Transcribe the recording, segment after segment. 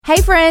Hey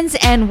friends,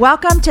 and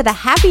welcome to the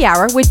Happy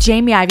Hour with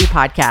Jamie Ivey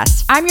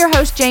podcast. I'm your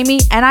host,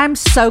 Jamie, and I'm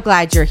so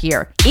glad you're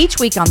here. Each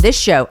week on this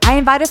show, I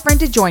invite a friend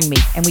to join me,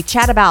 and we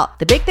chat about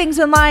the big things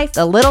in life,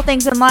 the little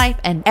things in life,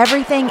 and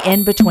everything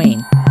in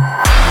between.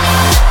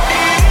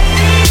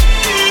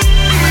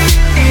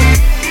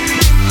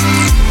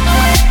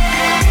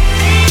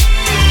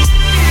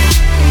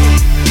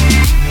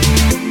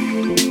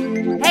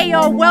 Hey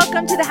y'all,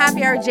 welcome to the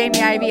Happy Hour with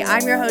Jamie Ivey.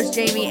 I'm your host,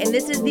 Jamie, and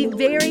this is the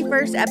very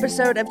first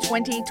episode of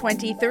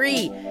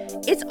 2023.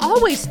 It's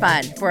always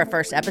fun for a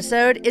first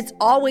episode. It's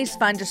always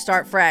fun to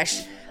start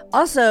fresh.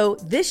 Also,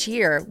 this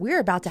year, we're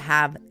about to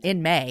have,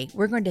 in May,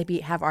 we're going to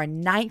have our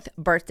 9th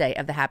birthday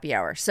of the Happy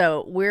Hour.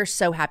 So we're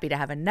so happy to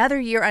have another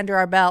year under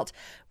our belt.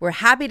 We're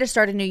happy to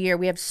start a new year.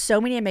 We have so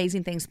many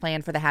amazing things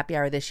planned for the Happy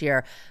Hour this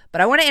year.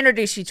 But I want to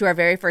introduce you to our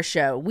very first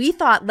show. We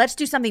thought, let's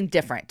do something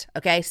different,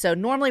 okay? So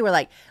normally we're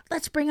like,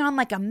 let's bring on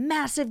like a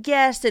massive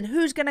guest and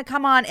who's going to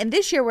come on? And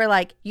this year we're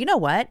like, you know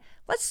what?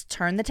 Let's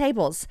turn the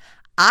tables.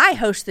 I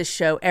host this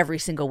show every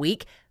single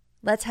week.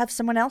 Let's have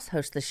someone else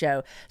host the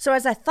show. So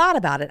as I thought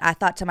about it, I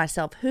thought to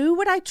myself, who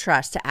would I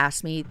trust to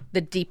ask me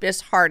the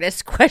deepest,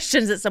 hardest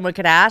questions that someone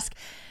could ask?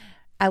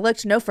 I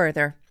looked no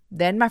further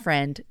than my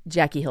friend,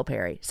 Jackie Hill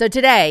Perry. So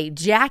today,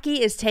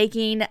 Jackie is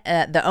taking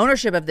the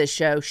ownership of this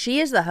show.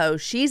 She is the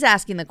host. She's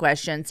asking the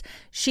questions.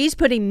 She's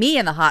putting me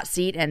in the hot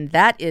seat, and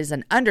that is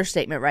an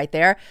understatement right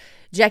there.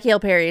 Jackie Hill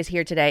Perry is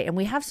here today, and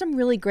we have some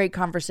really great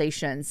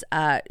conversations.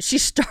 She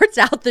starts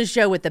out the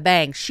show with a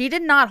bang. She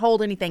did not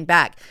hold anything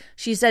back.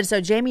 She said,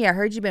 so Jamie, I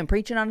heard you've been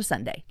preaching on a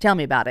Sunday. Tell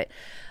me about it.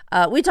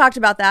 We talked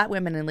about that,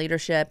 women in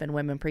leadership and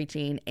women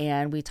preaching,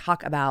 and we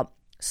talk about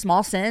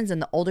small sins,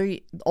 and the older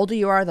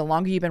you are, the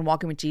longer you've been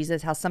walking with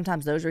Jesus, how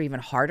sometimes those are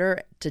even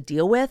harder to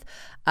deal with.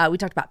 We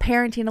talked about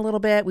parenting a little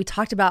bit. We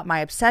talked about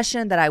my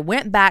obsession that I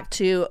went back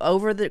to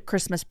over the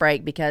Christmas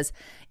break because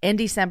in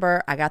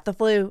December, I got the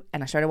flu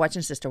and I started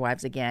watching Sister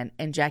Wives again,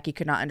 and Jackie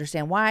could not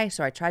understand why,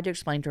 so I tried to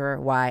explain to her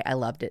why I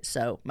loved it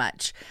so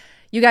much.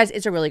 You guys,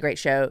 it's a really great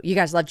show. You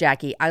guys love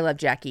Jackie. I love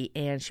Jackie,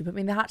 and she put me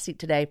in the hot seat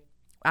today.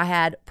 I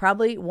had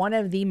probably one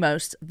of the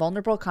most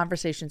vulnerable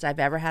conversations I've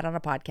ever had on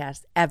a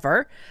podcast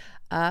ever.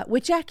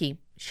 With Jackie.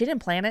 She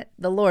didn't plan it.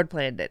 The Lord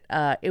planned it.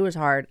 It was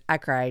hard. I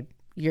cried.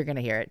 You're going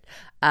to hear it.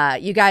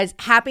 You guys,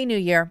 Happy New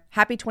Year.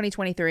 Happy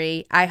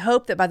 2023. I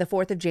hope that by the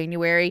 4th of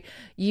January,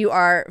 you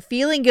are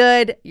feeling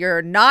good.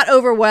 You're not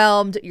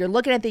overwhelmed. You're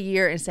looking at the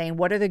year and saying,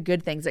 what are the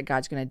good things that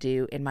God's going to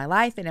do in my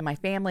life and in my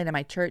family and in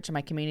my church and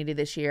my community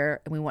this year?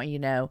 And we want you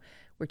to know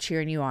we're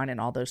cheering you on and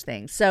all those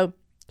things. So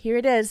here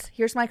it is.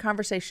 Here's my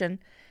conversation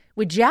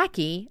with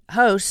Jackie,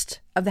 host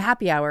of the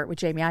Happy Hour with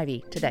Jamie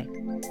Ivey today.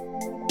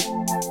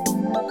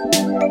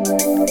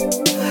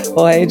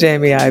 Well, hey,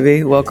 Jamie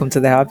Ivey. Welcome to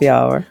the Happy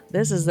Hour.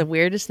 This is the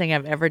weirdest thing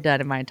I've ever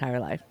done in my entire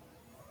life.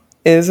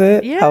 Is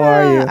it? Yeah. How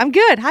are you? I'm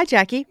good. Hi,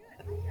 Jackie.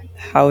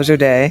 How was your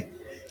day?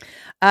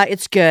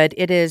 It's good.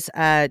 It is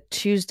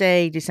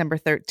Tuesday, December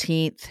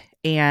 13th,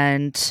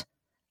 and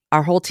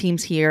our whole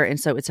team's here, and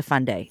so it's a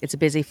fun day. It's a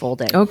busy, full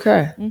day.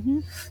 Okay. Mm-hmm.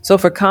 So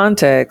for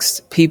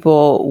context,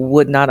 people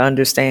would not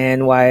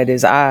understand why it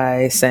is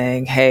I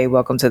saying, hey,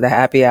 welcome to the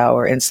Happy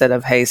Hour instead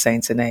of, hey,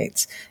 Saints and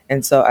Eights.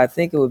 And so I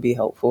think it would be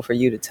helpful for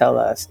you to tell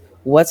us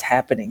what's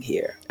happening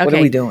here. Okay. What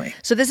are we doing?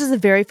 So this is the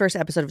very first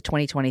episode of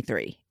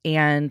 2023.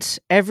 And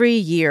every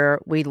year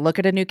we look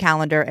at a new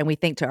calendar and we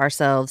think to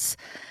ourselves,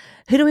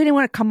 who do we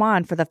want to come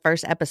on for the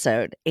first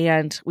episode?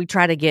 And we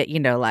try to get,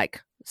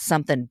 like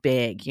something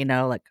big,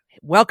 like,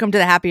 welcome to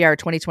the Happy Hour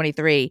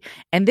 2023.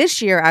 And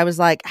this year I was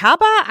like, how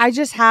about I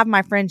just have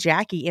my friend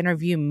Jackie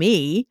interview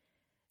me?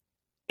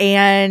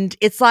 And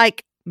it's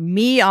like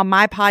me on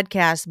my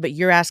podcast, but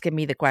you're asking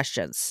me the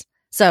questions.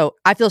 So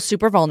I feel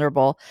super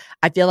vulnerable.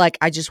 I feel like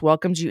I just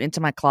welcomed you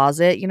into my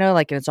closet,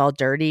 and it's all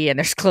dirty and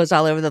there's clothes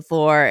all over the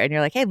floor. And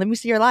you're like, hey, let me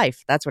see your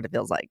life. That's what it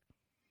feels like.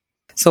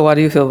 So why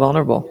do you feel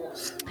vulnerable?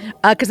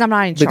 Because I'm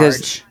not in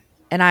charge.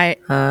 And I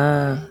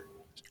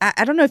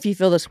don't know if you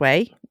feel this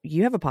way.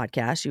 You have a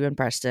podcast, you and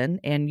Preston,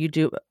 and you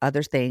do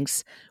other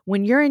things.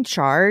 When you're in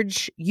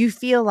charge, you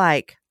feel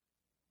like,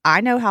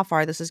 I know how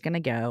far this is going to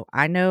go.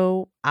 I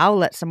know I'll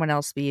let someone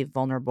else be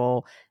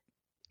vulnerable.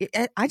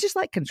 I just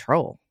like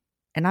control.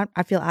 And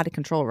I feel out of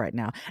control right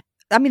now.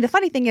 I mean, the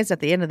funny thing is, at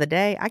the end of the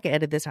day, I can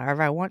edit this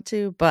however I want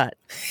to, but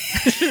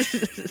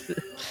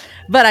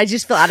but I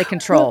just feel out of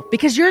control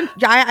because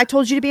I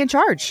told you to be in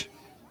charge.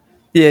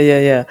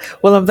 Yeah.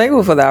 Well, I'm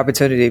thankful for the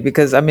opportunity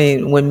because,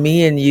 when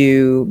me and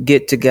you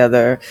get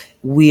together,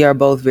 we are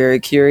both very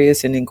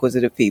curious and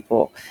inquisitive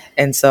people.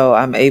 And so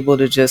I'm able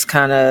to just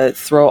kind of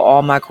throw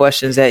all my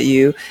questions at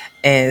you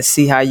and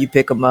see how you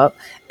pick them up.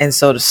 And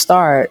so to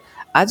start,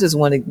 I just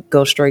want to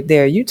go straight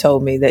there. You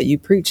told me that you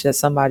preached at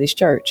somebody's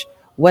church.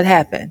 What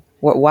happened?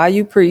 Why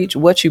you preach?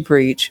 What you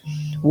preach?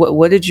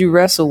 What did you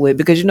wrestle with?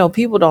 Because,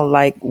 people don't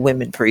like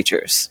women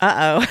preachers.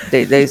 Uh-oh.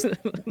 They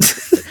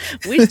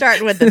We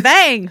starting with the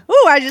bang.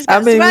 Ooh, I just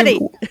got sweaty.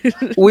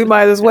 We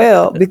might as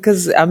well,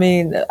 because I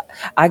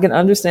can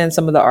understand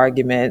some of the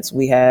arguments.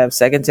 We have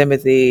 2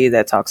 Timothy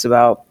that talks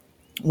about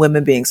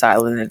women being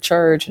silent in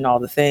church and all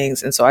the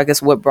things. And so I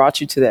guess what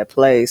brought you to that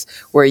place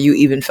where you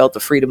even felt the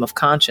freedom of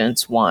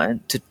conscience,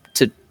 one, to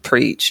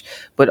preach,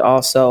 but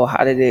also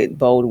how did it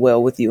bode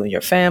well with you and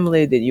your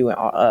family? Did you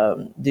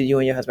and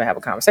your husband have a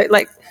conversation?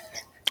 Like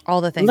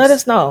all the things. Let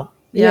us know.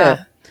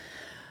 Yeah.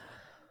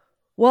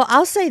 Well,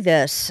 I'll say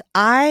this.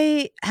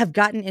 I have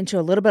gotten into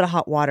a little bit of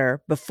hot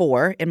water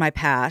before in my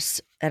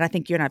past, and I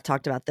think you and I have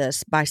talked about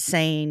this, by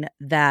saying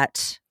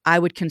that I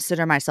would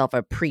consider myself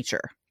a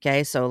preacher.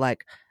 Okay. So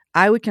like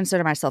I would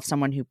consider myself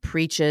someone who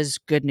preaches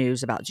good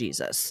news about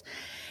Jesus.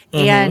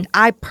 Mm-hmm. And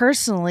I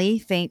personally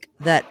think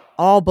that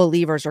all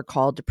believers are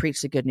called to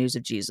preach the good news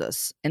of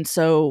Jesus. And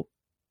so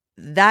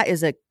that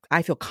is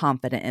I feel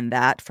confident in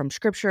that from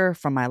scripture,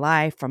 from my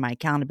life, from my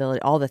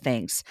accountability, all the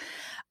things.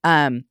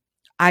 I'm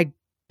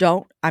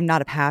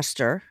not a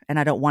pastor, and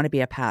I don't want to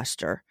be a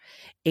pastor.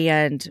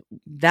 And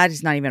that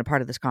is not even a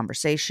part of this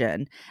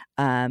conversation.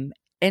 And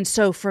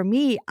so for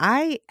me,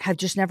 I have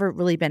just never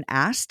really been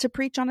asked to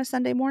preach on a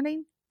Sunday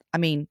morning. I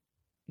mean,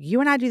 you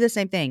and I do the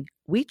same thing.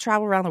 We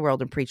travel around the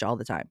world and preach all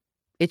the time.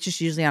 It's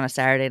just usually on a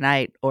Saturday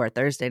night or a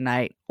Thursday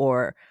night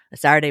or a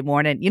Saturday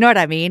morning. You know what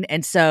I mean?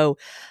 And so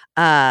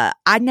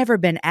I'd never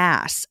been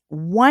asked.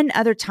 One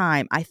other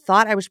time, I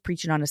thought I was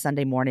preaching on a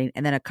Sunday morning,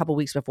 and then a couple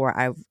weeks before,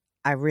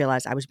 I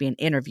realized I was being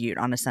interviewed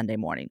on a Sunday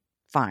morning.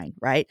 Fine,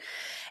 right?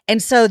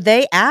 And so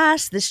they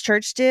asked, this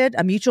church did,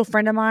 a mutual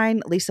friend of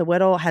mine, Lisa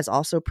Whittle, has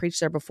also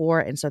preached there before.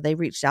 And so they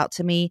reached out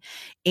to me,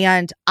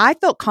 and I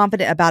felt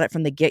confident about it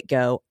from the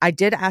get-go. I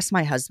did ask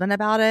my husband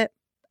about it,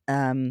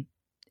 and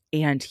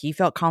he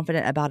felt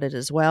confident about it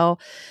as well.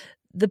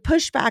 The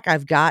pushback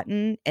I've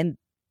gotten, and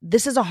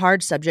this is a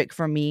hard subject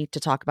for me to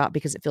talk about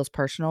because it feels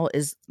personal,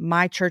 is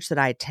my church that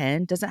I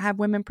attend doesn't have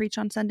women preach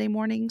on Sunday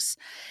mornings.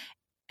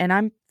 And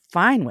I'm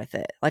fine with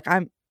it. Like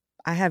I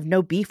have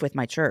no beef with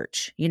my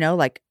church. You know,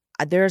 like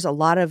there's a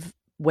lot of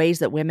ways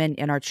that women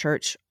in our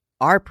church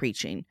are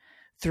preaching,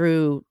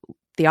 through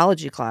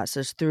theology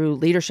classes, through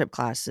leadership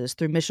classes,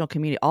 through missional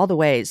community, all the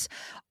ways.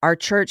 Our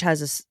church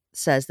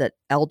says that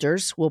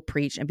elders will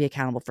preach and be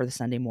accountable for the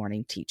Sunday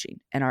morning teaching,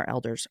 and our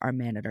elders are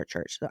men at our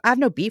church. So I have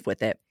no beef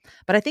with it,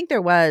 but I think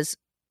I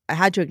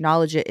had to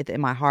acknowledge it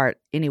in my heart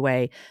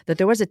anyway, that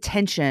there was a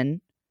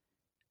tension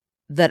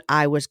that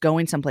I was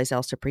going someplace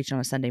else to preach on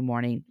a Sunday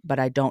morning, but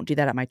I don't do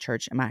that at my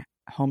church, in my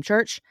home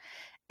church.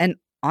 And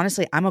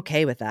honestly, I'm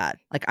okay with that.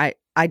 Like I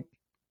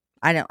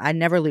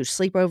never lose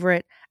sleep over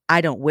it.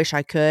 I don't wish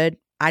I could.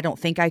 I don't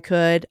think I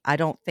could. I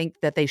don't think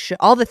that they should.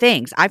 All the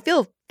things. I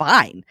feel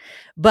fine,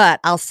 but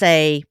I'll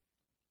say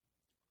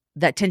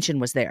that tension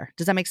was there.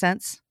 Does that make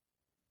sense?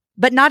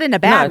 But not in a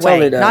bad way.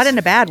 Totally not in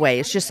a bad way.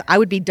 It's just I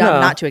would be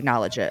dumb not to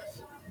acknowledge it.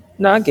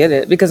 No, I get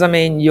it. Because I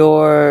mean,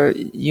 you're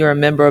a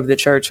member of the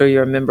church, or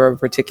you're a member of a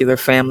particular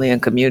family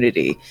and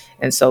community.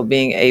 And so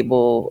being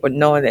able, or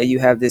knowing that you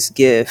have this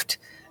gift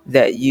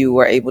that you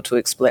were able to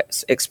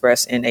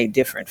express in a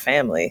different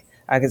family,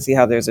 I can see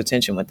how there's a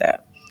tension with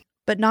that.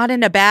 But not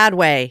in a bad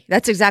way.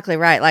 That's exactly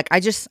right. Like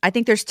I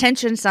think there's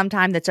tension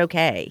sometimes that's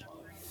okay.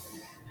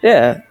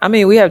 Yeah. I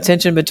mean, we have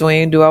tension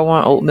between, do I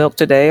want oat milk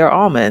today or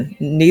almond?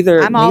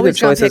 Neither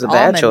choice is a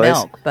bad choice.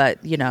 Milk,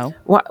 but you know.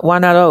 Why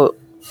not oat?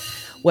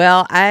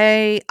 Well,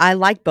 I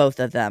like both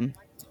of them.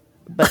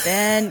 But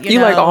then, you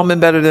like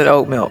almond better than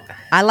oat milk.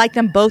 I like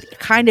them both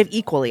kind of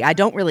equally. I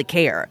don't really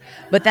care.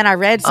 But then I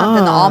read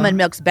something, the almond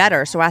milk's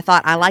better. So I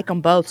thought I like them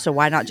both. So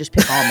why not just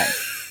pick almond?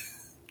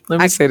 Let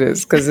me say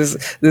this, because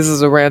this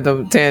is a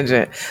random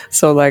tangent.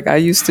 So like I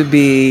used to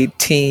be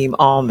team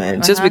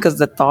almond, just because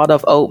the thought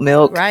of oat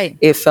milk,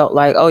 it felt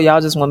like, oh,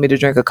 y'all just want me to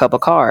drink a cup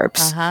of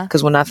carbs.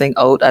 Because when I think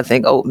oat, I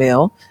think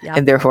oatmeal,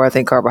 and therefore I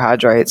think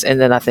carbohydrates, and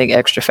then I think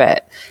extra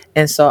fat.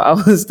 And so I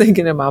was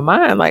thinking in my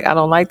mind, like, I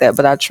don't like that.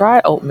 But I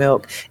tried oat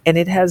milk, and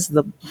it has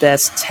the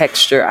best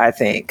texture, I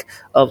think,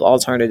 of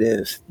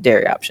alternative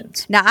dairy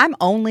options. Now,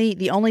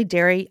 the only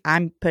dairy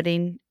I'm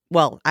putting.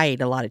 Well, I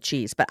eat a lot of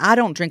cheese, but I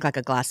don't drink like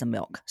a glass of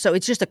milk. So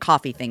it's just a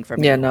coffee thing for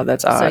me. Yeah, no,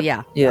 that's odd. So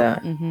yeah.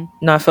 Mm-hmm.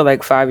 No, I feel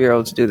like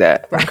 5-year-olds do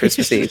that on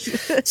Christmas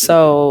Eve.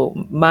 So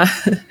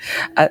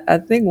I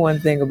think one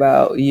thing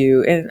about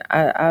you, and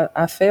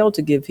I fail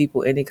to give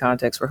people any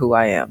context for who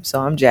I am. So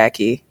I'm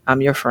Jackie.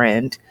 I'm your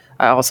friend.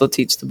 I also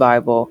teach the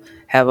Bible,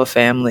 have a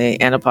family,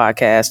 and a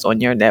podcast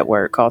on your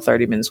network called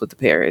 30 Minutes with the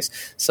Perrys.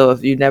 So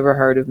if you've never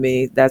heard of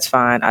me, that's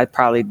fine. I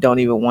probably don't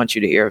even want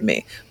you to hear of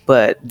me,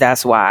 but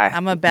that's why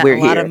I'm going to bet a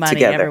lot of money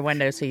together. Everyone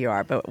knows who you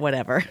are, but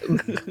whatever.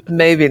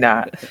 Maybe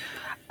not.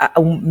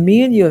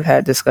 Me and you have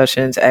had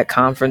discussions at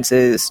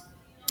conferences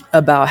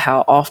about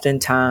how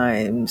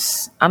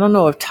oftentimes, I don't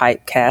know if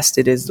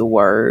typecasted is the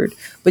word,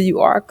 but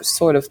you are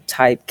sort of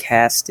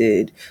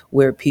typecasted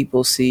where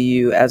people see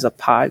you as a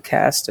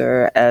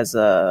podcaster, as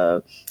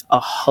a a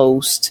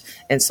host.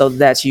 And so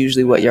that's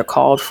usually what you're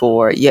called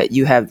for. Yet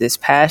you have this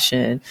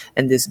passion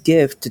and this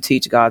gift to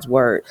teach God's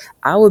word.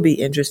 I would be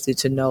interested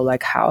to know,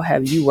 like, how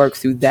have you worked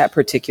through that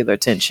particular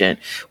tension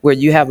where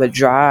you have a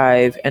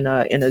drive and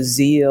a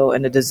zeal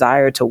and a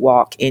desire to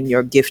walk in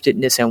your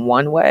giftedness in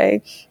one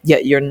way,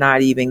 yet you're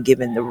not even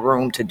given the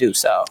room to do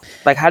so?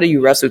 Like, how do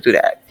you wrestle through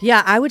that?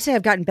 Yeah, I would say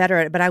I've gotten better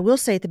at it, but I will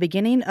say at the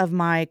beginning of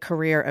my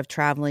career of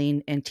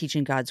traveling and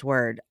teaching God's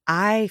word,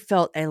 I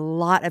felt a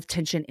lot of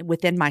tension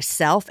within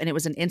myself, and it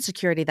was an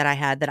insecurity that I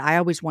had that I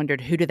always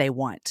wondered, who do they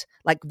want?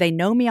 Like, they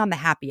know me on the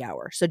happy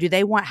hour. So do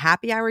they want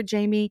happy hour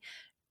Jamie?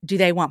 Do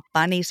they want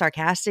funny,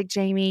 sarcastic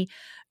Jamie?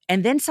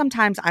 And then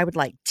sometimes I would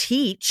like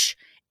teach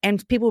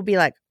and people would be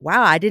like,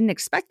 wow, I didn't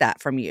expect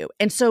that from you.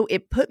 And so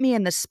it put me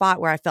in the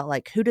spot where I felt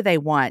like, who do they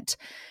want?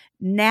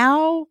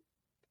 Now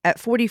at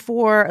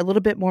 44, a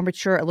little bit more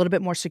mature, a little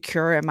bit more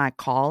secure in my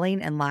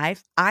calling and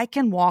life, I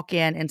can walk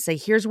in and say,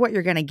 here's what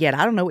you're going to get.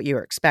 I don't know what you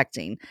were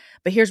expecting,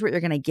 but here's what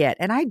you're going to get.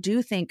 And I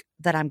do think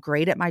that I'm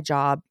great at my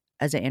job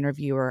as an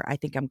interviewer. I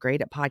think I'm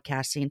great at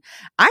podcasting.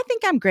 I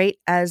think I'm great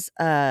as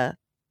a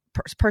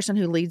person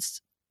who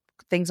leads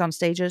things on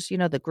stages,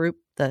 the group,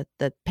 the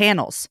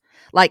panels,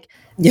 like,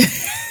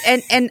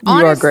 and you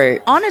are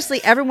great.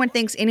 Honestly, everyone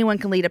thinks anyone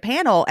can lead a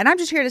panel. And I'm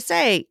just here to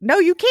say, no,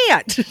 you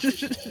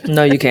can't.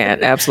 No, you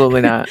can't.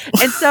 Absolutely not.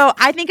 And so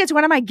I think it's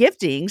one of my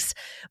giftings,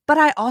 but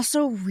I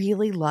also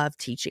really love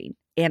teaching.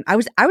 And I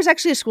was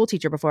actually a school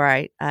teacher before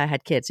I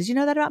had kids. Did you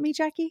know that about me,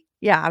 Jackie?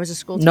 Yeah, I was a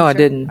school teacher. No, I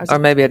didn't. Or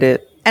maybe I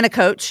did. And a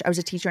coach. I was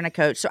a teacher and a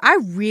coach. So I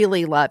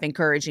really love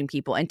encouraging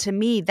people. And to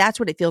me, that's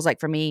what it feels like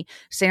for me.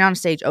 Standing on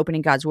stage,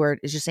 opening God's word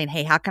is just saying,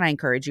 hey, how can I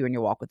encourage you in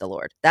your walk with the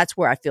Lord? That's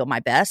where I feel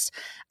my best.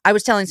 I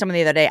was telling someone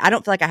the other day, I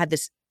don't feel like I had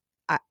this.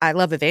 I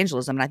love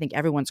evangelism, and I think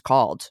everyone's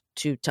called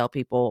to tell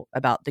people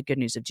about the good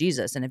news of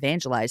Jesus and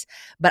evangelize.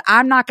 But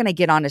I'm not going to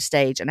get on a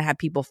stage and have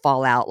people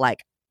fall out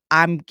like,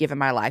 I'm giving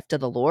my life to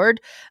the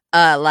Lord.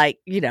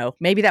 Maybe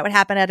that would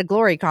happen at a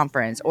Glory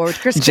conference or with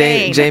Chris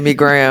Kane. Jamie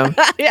Graham.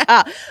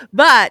 Yeah.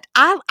 But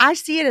I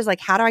see it as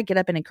like, how do I get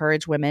up and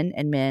encourage women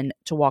and men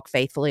to walk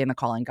faithfully in the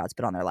calling God's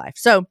put on their life?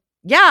 So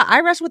yeah, I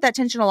wrestle with that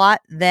tension a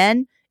lot.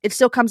 Then it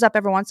still comes up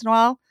every once in a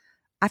while.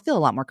 I feel a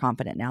lot more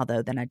confident now,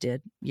 though, than I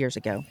did years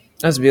ago.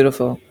 That's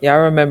beautiful. Yeah, I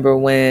remember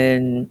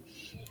when,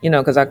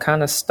 because I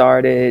kind of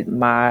started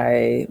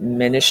my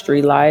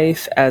ministry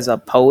life as a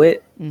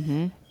poet.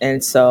 Mm-hmm.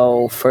 And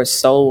so for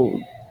so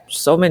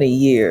many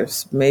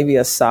years, maybe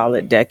a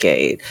solid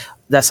decade,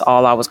 that's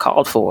all I was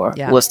called for,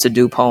 was to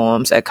do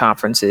poems at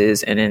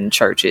conferences and in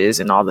churches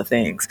and all the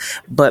things.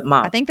 But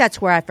I think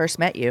that's where I first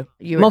met you.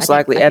 Most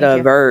likely at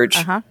a Verge.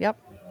 Uh-huh. Yep.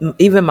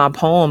 Even my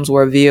poems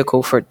were a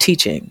vehicle for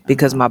teaching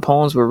because my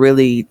poems were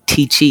really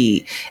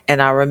teachy.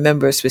 And I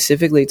remember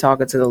specifically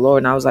talking to the Lord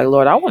and I was like,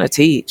 Lord, I want to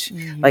teach.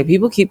 Mm-hmm. Like,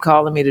 people keep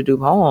calling me to do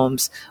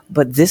poems,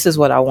 but this is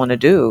what I want to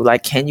do.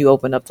 Like, can you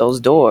open up those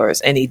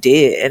doors? And he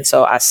did. And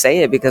so I say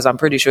it because I'm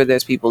pretty sure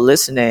there's people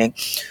listening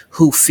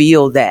who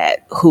feel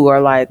that, who are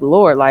like,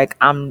 Lord, like,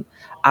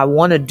 I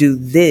want to do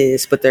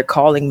this, but they're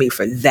calling me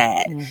for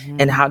that. Mm-hmm.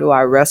 And how do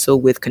I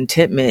wrestle with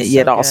contentment,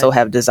 yet also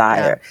have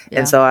desire? Yeah.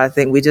 And so I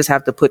think we just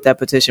have to put that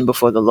petition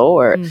before the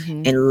Lord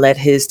and let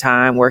his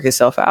time work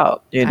itself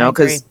out,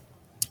 because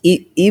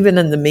even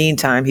in the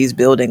meantime, he's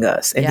building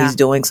us and he's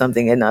doing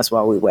something in us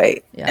while we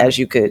wait, as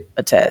you could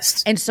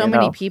attest. And so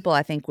many people,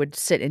 I think, would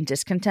sit in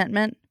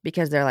discontentment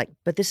because they're like,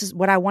 but this is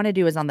what I want to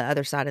do is on the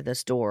other side of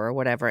this door or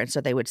whatever. And so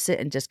they would sit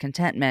in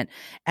discontentment.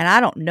 And I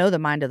don't know the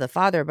mind of the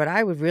Father, but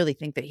I would really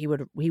think that he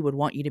would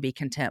want you to be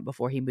content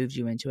before he moves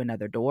you into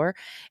another door.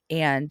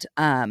 And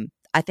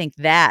I think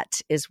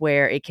that is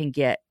where it can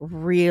get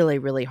really,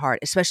 really hard,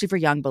 especially for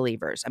young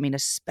believers. I mean,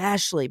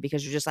 especially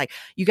because you're just like,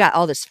 you got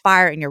all this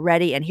fire and you're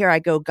ready. And here I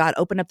go, God,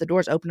 open up the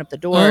doors.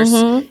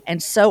 Mm-hmm.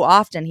 And so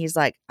often he's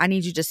like, I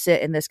need you to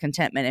sit in this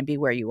contentment and be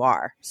where you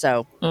are.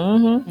 So,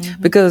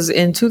 because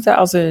in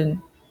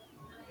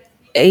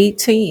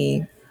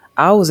 2018,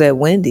 I was at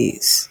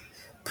Wendy's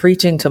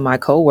preaching to my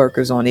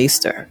coworkers on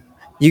Easter.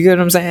 You get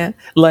what I'm saying?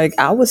 Like,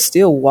 I was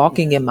still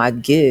walking in my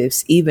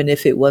gifts, even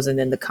if it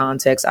wasn't in the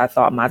context I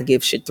thought my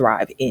gift should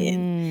thrive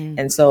in.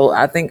 And so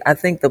I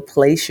think the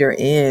place you're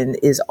in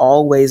is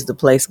always the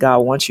place God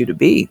wants you to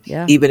be,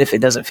 even if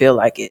it doesn't feel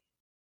like it.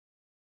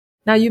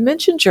 Now, you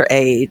mentioned your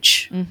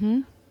age. Mm-hmm.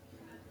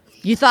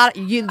 You thought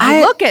you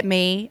look at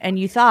me and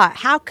you thought,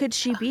 how could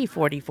she be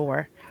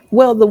 44?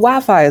 Well, the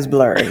Wi-Fi is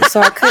blurry,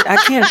 so I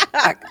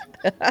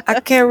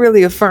can't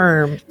really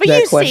affirm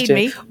that question.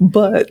 Me.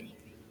 But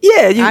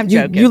yeah,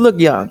 you look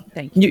young.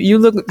 Thank you. You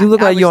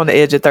look like you're on the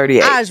edge of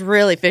 38. I was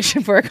really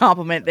fishing for a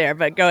compliment there,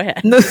 but go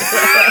ahead.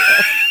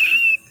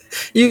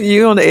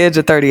 You're on the edge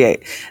of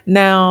 38.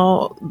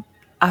 Now,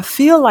 I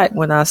feel like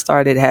when I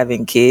started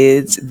having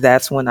kids,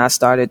 that's when I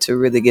started to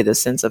really get a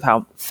sense of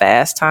how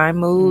fast time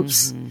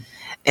moves. Mm-hmm.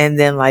 And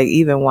then, like,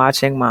 even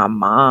watching my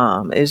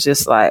mom, it's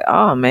just like,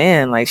 oh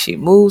man, like, she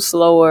moves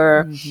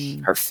slower.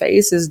 Mm-hmm. Her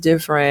face is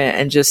different.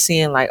 And just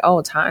seeing like,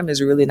 oh, time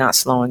is really not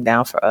slowing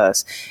down for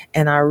us.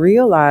 And I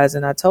realized,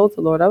 and I told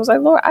the Lord, I was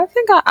like, Lord, I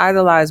think I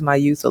idolized my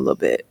youth a little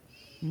bit.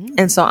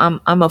 And so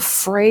I'm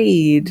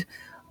afraid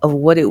of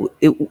what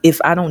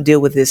if I don't deal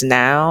with this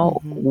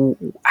now,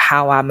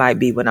 how I might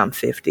be when I'm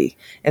 50.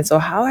 And so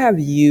how have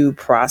you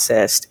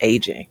processed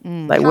aging?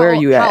 Like, where are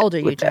you at? How old are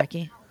you,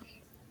 Jackie?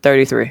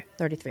 33.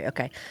 33.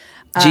 Okay.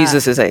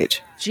 Jesus'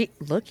 age.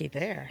 Looky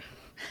there.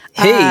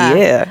 Hey,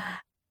 yeah.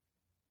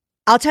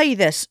 I'll tell you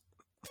this.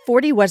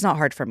 40 was not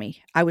hard for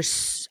me. I was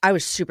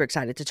super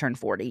excited to turn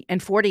 40.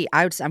 And 40,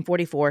 I'm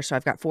 44, so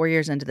I've got 4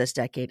 years into this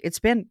decade. It's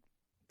been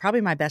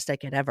probably my best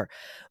decade ever.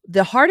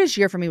 The hardest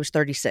year for me was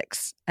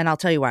 36. And I'll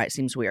tell you why it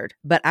seems weird.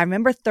 But I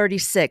remember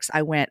 36,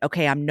 I went,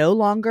 okay, I'm no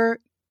longer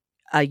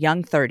a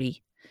young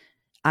 30.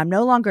 I'm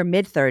no longer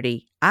mid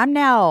 30. I'm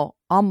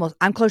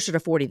closer to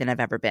 40 than I've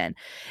ever been.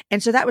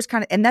 And so that was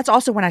and that's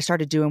also when I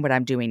started doing what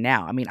I'm doing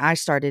now. I mean, I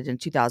started in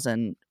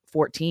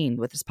 2014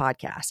 with this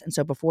podcast. And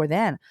so before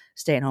then,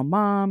 stay-at-home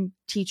mom,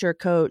 teacher,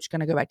 coach,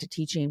 going to go back to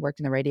teaching, worked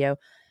in the radio.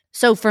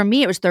 So for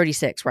me, it was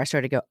 36 where I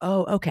started to go,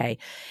 oh, okay.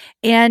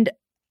 And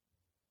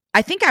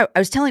I think I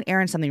was telling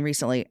Aaron something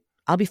recently.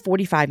 I'll be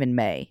 45 in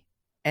May.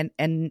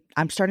 And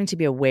I'm starting to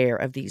be aware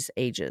of these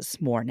ages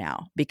more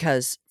now,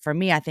 because for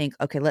me, I think,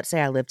 okay, let's say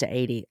I live to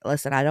 80.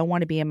 Listen, I don't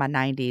want to be in my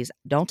 90s.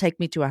 Don't take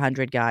me to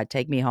 100, God.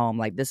 Take me home.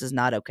 Like, this is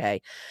not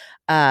okay.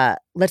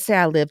 Let's say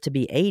I live to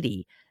be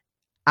 80.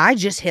 I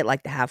just hit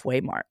like the halfway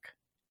mark,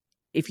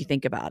 if you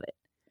think about it.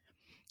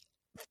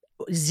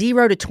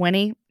 0 to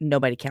 20,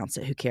 nobody counts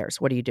it. Who cares?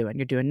 What are you doing?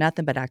 You're doing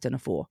nothing but acting a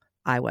fool.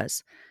 I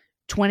was.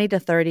 20 to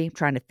 30,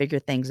 trying to figure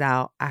things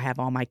out. I have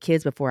all my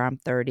kids before I'm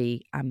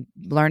 30. I'm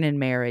learning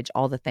marriage,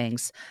 all the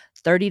things.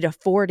 30 to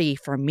 40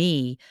 for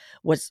me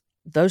was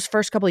those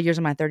first couple of years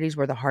of my 30s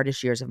were the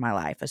hardest years of my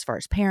life as far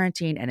as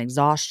parenting and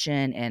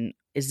exhaustion. And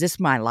is this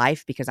my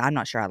life? Because I'm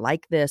not sure I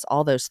like this,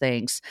 all those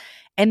things.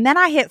 And then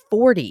I hit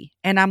 40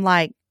 and I'm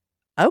like,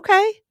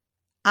 okay,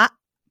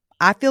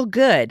 I feel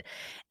good.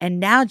 And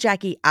now,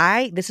 Jackie,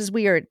 this is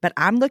weird, but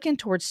I'm looking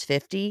towards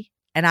 50.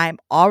 And I'm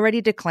already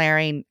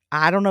declaring,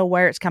 I don't know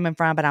where it's coming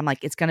from, but I'm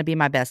like, it's going to be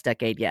my best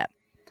decade yet.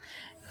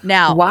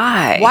 Now,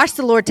 why? Watch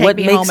the Lord take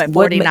me home at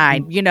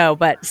 49,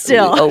 but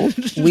still.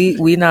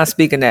 we not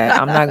speaking that.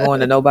 I'm not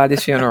going to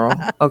nobody's funeral.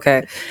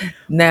 Okay.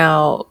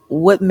 Now,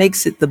 what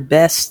makes it the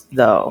best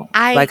though?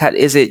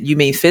 Is it, you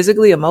mean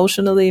physically,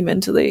 emotionally,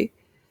 mentally?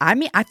 I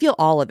mean, I feel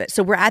all of it.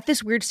 So we're at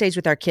this weird stage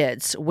with our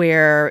kids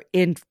where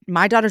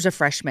my daughter's a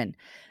freshman.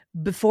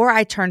 Before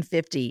I turn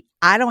 50,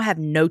 I don't have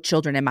no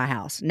children in my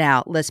house.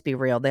 Now, let's be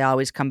real. They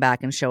always come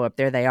back and show up.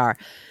 There they are.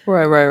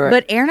 Right.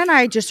 But Aaron and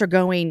I just are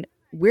going,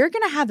 we're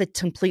going to have a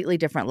completely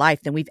different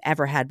life than we've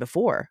ever had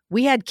before.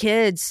 We had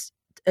kids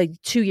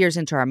 2 years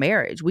into our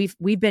marriage.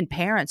 We've been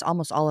parents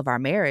almost all of our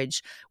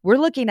marriage. We're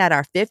looking at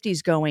our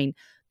 50s going,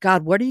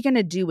 God, what are you going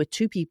to do with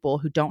two people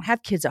who don't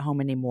have kids at home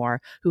anymore,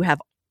 who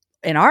have,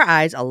 in our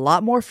eyes, a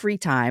lot more free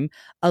time,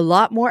 a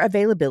lot more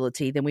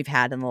availability than we've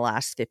had in the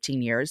last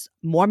 15 years,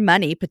 more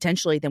money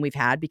potentially than we've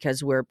had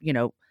because we're,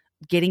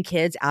 getting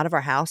kids out of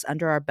our house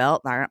under our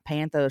belt, not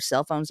paying for those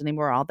cell phones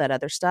anymore, all that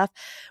other stuff.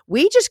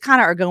 We just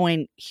kind of are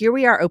going, here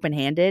we are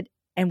open-handed,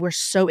 and we're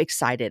so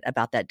excited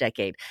about that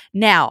decade.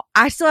 Now,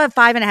 I still have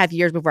 5.5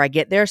 years before I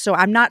get there, so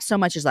I'm not so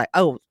much as like,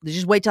 oh,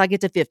 just wait till I get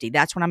to 50.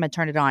 That's when I'm going to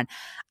turn it on.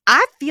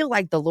 I feel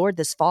like the Lord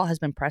this fall has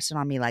been pressing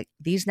on me like,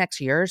 these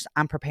next years,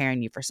 I'm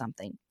preparing you for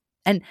something.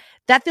 And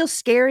that feels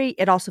scary.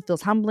 It also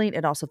feels humbling.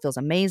 It also feels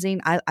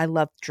amazing. I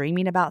love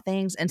dreaming about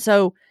things. And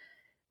so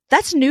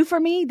that's new for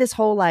me, this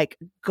whole like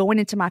going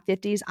into my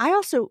 50s. I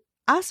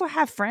also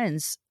have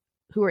friends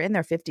who are in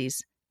their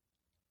 50s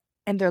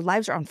and their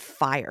lives are on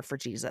fire for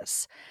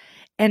Jesus.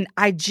 And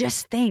I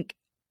just think,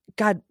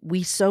 God,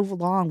 we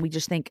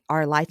just think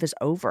our life is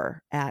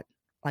over at,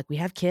 like, we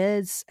have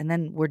kids and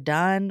then we're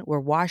done. We're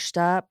washed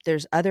up.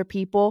 There's other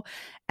people.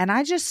 And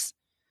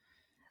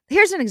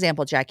here's an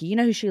example, Jackie. You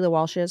know who Sheila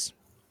Walsh is?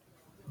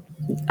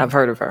 I've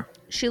heard of her.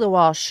 Sheila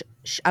Walsh,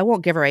 I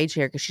won't give her age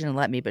here because she didn't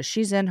let me, but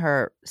she's in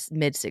her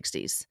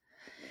mid-60s.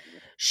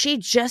 She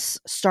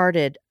just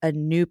started a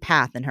new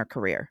path in her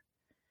career.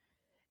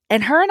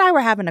 And her and I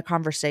were having a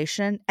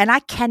conversation, and I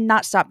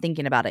cannot stop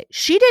thinking about it.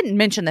 She didn't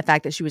mention the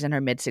fact that she was in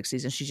her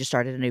mid-60s and she just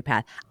started a new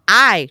path.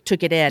 I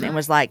took it in and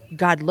was like,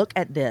 God, look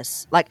at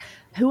this. Like,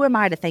 who am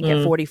I to think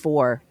at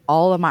 44,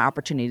 all of my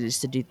opportunities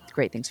to do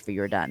great things for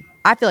you are done?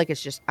 I feel like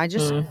it's just, I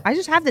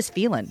just have this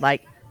feeling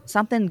like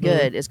something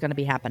good is going to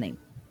be happening.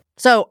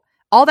 So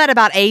all that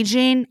about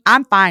aging,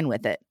 I'm fine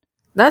with it.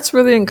 That's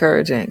really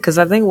encouraging, because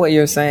I think what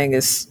you're saying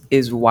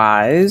is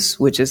wise,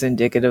 which is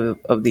indicative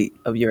of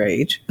your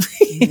age.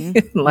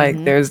 Mm-hmm. Like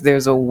mm-hmm.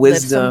 there's a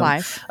wisdom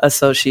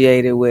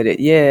associated with it.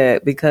 Yeah,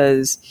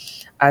 because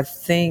I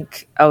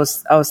think I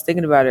was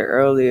thinking about it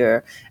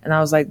earlier, and I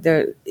was like,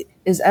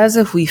 it's as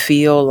if we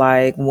feel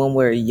like when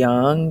we're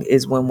young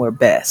is when we're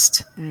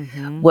best.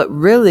 Mm-hmm. What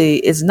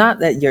really is not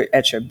that you're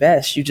at your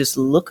best. You just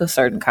look a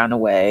certain kind of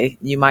way.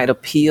 You might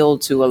appeal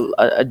to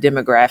a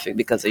demographic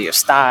because of your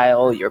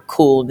style, your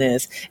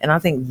coolness. And I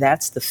think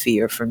that's the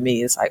fear for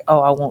me. It's like, oh,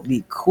 I won't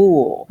be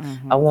cool.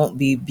 Mm-hmm. I won't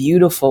be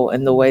beautiful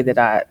in the way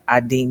that I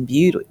deem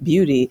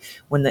beauty,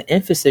 when the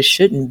emphasis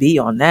shouldn't be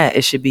on that.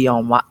 It should be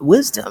on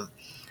wisdom.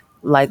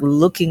 like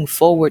looking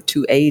forward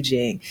to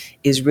aging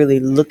is really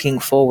looking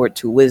forward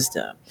to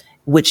wisdom,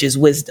 which is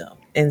wisdom.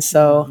 And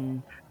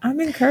so I'm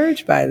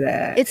encouraged by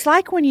that. It's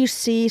like when you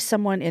see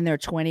someone in their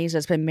 20s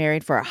that's been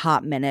married for a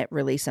hot minute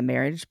release a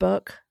marriage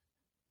book.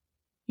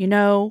 You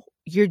know,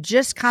 you're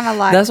just kind of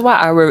like, That's why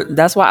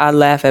I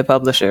laugh at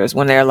publishers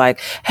when they're like,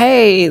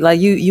 "Hey, like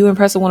you and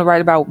Preston want to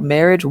write about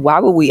marriage? Why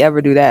would we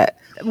ever do that?"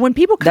 when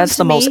people come That's to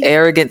the me, most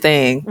arrogant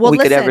thing we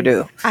could ever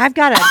do. I've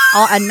got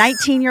a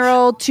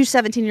 19-year-old, two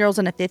 17-year-olds,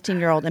 and a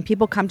 15-year-old, and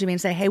people come to me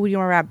and say, "Hey, what do you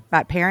want to write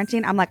about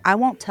parenting?" I'm like, I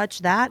won't touch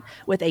that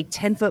with a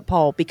 10-foot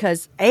pole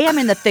because A, I'm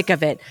in the thick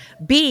of it.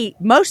 B,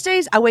 most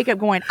days I wake up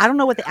going, I don't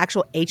know what the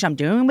actual H I'm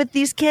doing with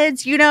these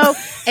kids, you know?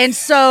 And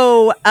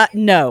so,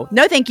 no,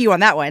 thank you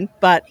on that one.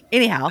 But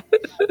anyhow,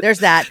 there's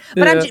that.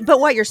 But but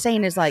what you're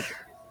saying is like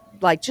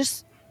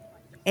just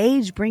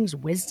age brings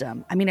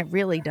wisdom. I mean, it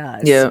really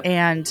does. Yeah.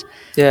 And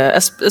yeah,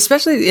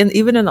 especially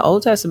even in the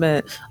Old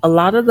Testament, a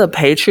lot of the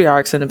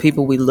patriarchs and the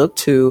people we look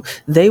to,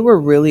 they were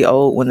really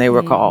old when they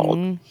were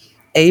called.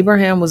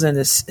 Abraham was in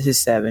his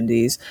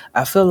 70s.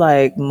 I feel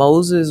like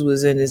Moses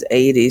was in his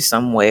 80s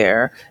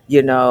somewhere.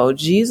 You know,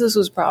 Jesus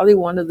was probably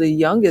one of the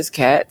youngest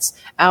cats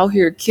out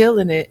here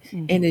killing it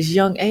in his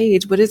young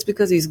age, but it's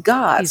because he's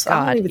God. So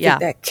I don't even think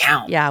that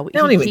counts. Yeah, they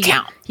don't even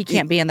count. He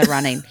can't be in the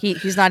running.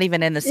 He's not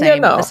even in the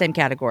same the same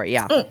category.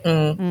 Yeah.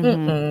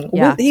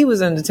 Yeah. He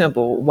was in the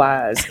temple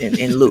wise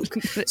in Luke.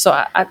 So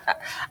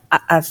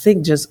I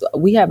think just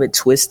we have it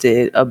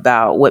twisted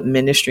about what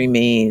ministry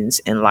means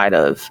in light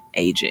of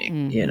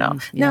aging, you know.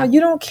 Now, you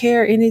don't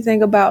care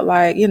anything about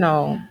like, you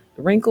know,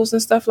 wrinkles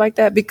and stuff like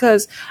that,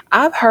 because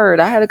I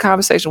had a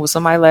conversation with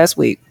somebody last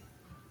week,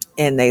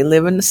 and they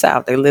live in the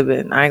South. I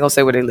ain't gonna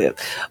say where they live,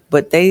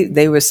 but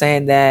they were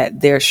saying that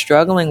they're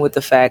struggling with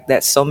the fact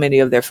that so many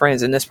of their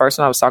friends, and this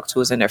person I was talking to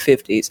was in their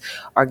 50s,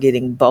 are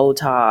getting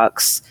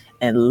Botox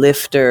and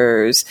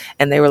lifters.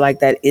 And they were like,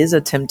 that is a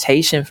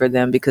temptation for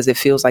them because it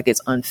feels like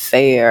it's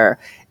unfair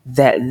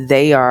that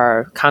they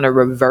are kind of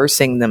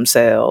reversing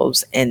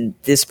themselves, and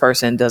this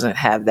person doesn't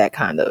have that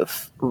kind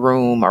of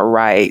room or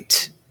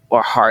right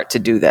or heart to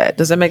do that.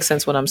 Does that make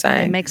sense what I'm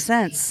saying? It makes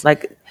sense.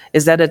 Like,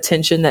 is that a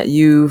tension that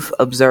you've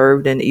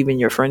observed in even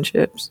your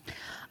friendships?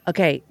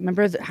 Okay,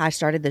 remember how I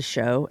started this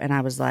show and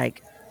I was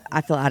like,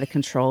 I feel out of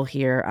control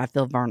here. I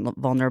feel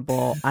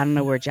vulnerable. I don't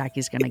know where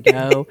Jackie's going to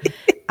go.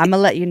 I'm going to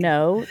let you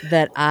know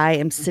that I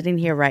am sitting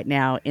here right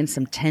now in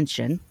some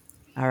tension.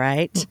 All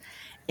right.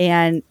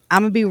 And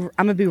I'm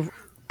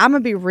gonna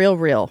be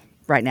real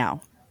right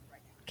now.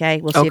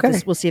 Okay,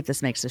 we'll see if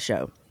this makes the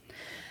show.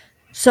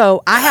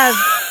 So I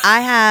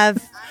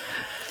have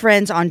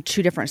friends on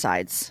two different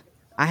sides.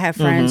 I have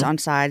friends on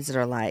sides that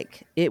are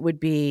like, it would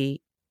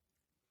be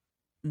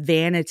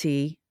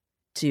vanity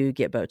to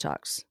get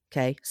Botox.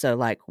 Okay, so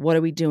like, what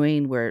are we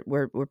doing?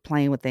 We're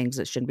playing with things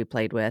that shouldn't be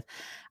played with.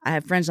 I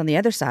have friends on the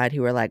other side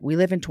who are like, we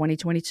live in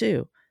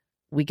 2022.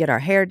 We get our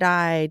hair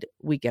dyed,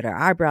 we get our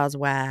eyebrows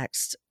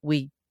waxed,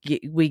 we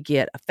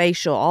get a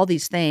facial, all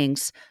these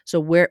things.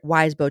 So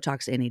why is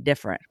Botox any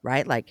different,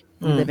 right? Like,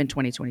 we live in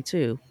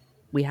 2022.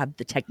 We have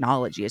the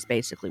technology is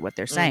basically what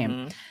they're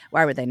saying.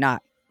 Why would they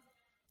not?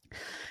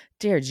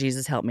 Dear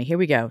Jesus, help me. Here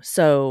we go.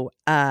 So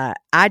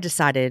I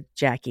decided,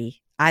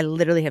 Jackie, I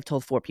literally have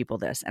told 4 people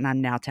this, and I'm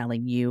now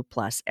telling you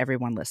plus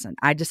everyone listen.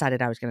 I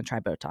decided I was going to try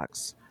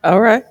Botox. All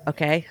right.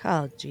 Okay.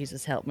 Oh,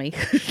 Jesus, help me.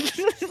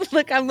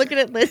 Look, I'm looking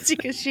at Lindsay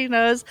because she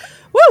knows.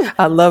 Woo!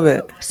 I love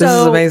it. This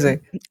is amazing.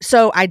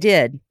 So I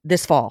did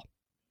this fall.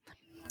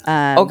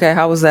 Okay.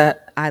 How was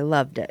that? I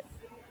loved it.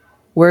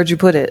 Where'd you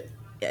put it?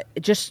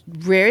 Just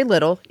very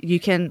little. You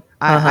can,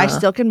 I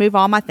still can move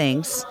all my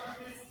things.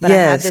 But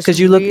yes, because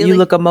you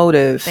look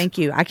emotive. Thank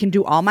you. I can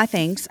do all my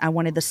things. I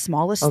wanted the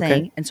smallest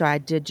thing. And so I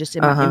did just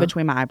in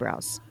between my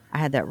eyebrows. I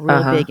had that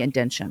real big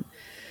indentation.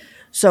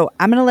 So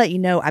I'm going to let you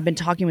know, I've been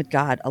talking with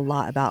God a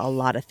lot about a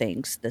lot of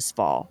things this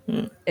fall.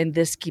 And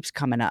this keeps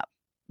coming up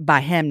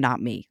by him, not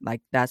me.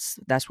 Like that's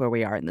where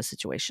we are in the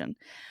situation.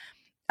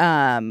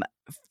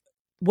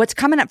 What's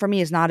coming up for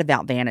me is not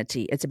about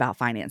vanity. It's about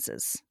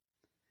finances.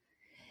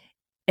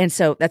 And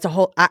so that's a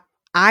whole,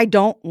 I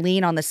don't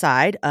lean on the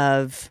side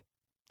of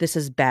this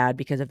is bad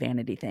because of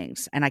vanity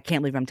things. And I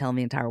can't believe I'm telling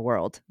the entire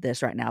world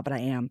this right now, but I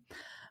am.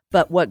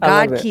 But what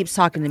God keeps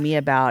talking to me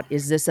about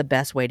is this the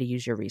best way to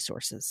use your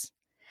resources?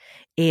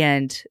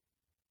 And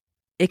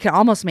it can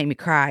almost make me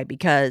cry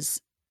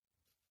because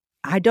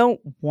I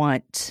don't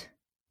want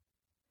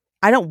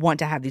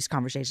to have these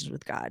conversations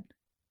with God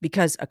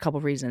because a couple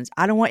of reasons.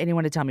 I don't want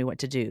anyone to tell me what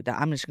to do. That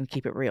I'm just going to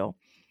keep it real.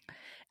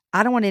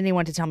 I don't want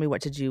anyone to tell me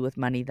what to do with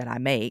money that I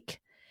make.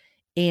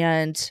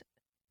 And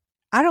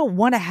I don't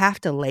want to have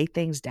to lay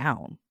things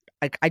down.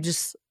 Like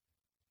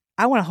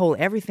I want to hold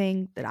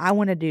everything that I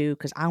want to do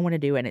because I want to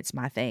do, and it's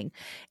my thing.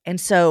 And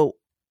so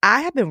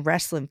I have been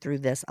wrestling through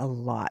this a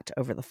lot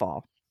over the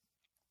fall.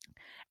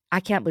 I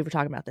can't believe we're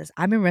talking about this.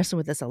 I've been wrestling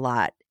with this a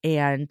lot,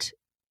 and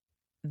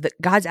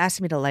God's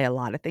asked me to lay a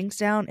lot of things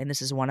down, and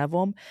this is one of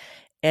them.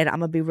 And I'm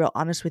going to be real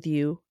honest with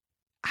you.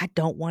 I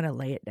don't want to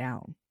lay it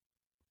down.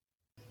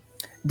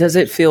 Does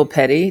it feel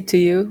petty to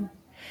you?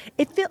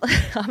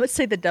 I would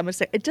say the dumbest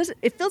thing. It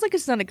feels like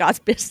it's none of God's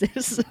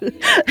business.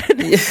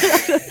 Yeah.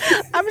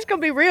 I'm just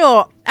gonna be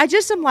real. I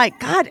just am like,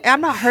 God,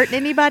 I'm not hurting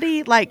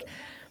anybody. Like,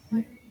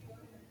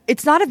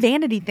 it's not a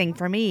vanity thing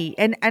for me.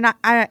 And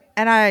I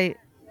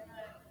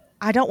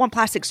don't want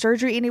plastic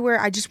surgery anywhere.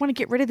 I just want to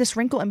get rid of this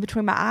wrinkle in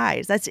between my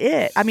eyes. That's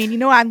it. I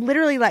mean, I'm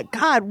literally like,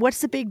 God,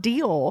 what's the big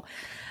deal?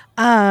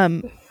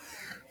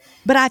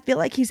 But I feel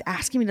like he's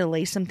asking me to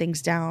lay some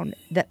things down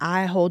that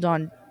I hold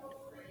on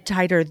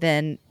tighter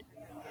than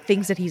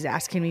things that he's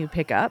asking me to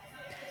pick up.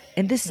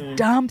 And this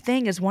dumb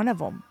thing is one of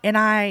them. And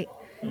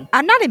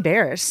I'm not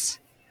embarrassed.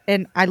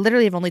 And I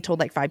literally have only told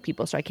like 5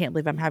 people, so I can't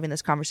believe I'm having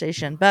this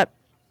conversation. But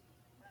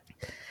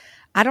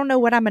I don't know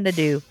what I'm going to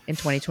do in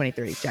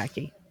 2023,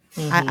 Jackie.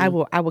 I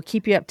will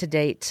keep you up to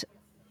date.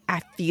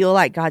 I feel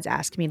like God's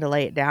asking me to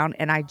lay it down,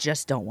 and I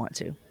just don't want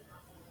to.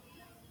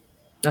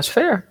 That's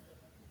fair.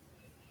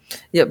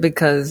 Yeah,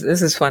 because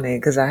this is funny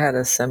because I had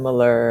a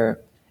similar.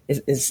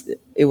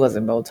 It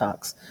wasn't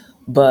Botox,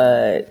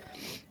 but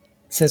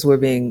since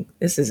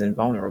this isn't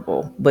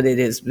vulnerable, but it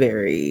is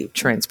very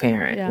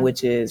transparent,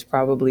 which is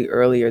probably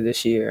earlier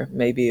this year.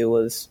 Maybe I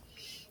was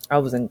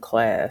in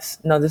class.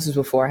 No, this is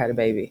before I had a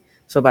baby.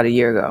 So about a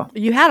year ago.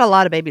 You had a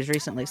lot of babies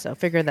recently, so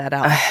figure that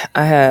out.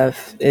 I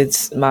have.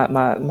 It's my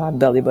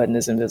belly button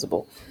is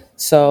invisible.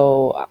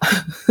 So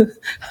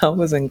I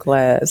was in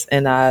class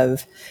and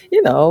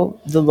the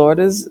Lord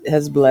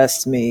has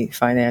blessed me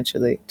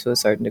financially to a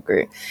certain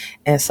degree.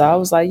 And so I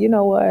was like, you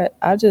know what?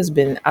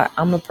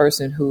 I'm a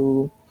person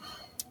who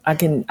I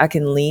can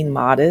lean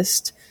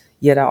modest,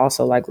 yet I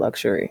also like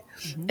luxury.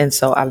 Mm-hmm. And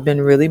so I've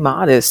been really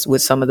modest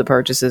with some of the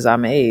purchases I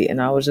made.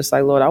 And I was just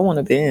like, Lord, I want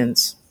a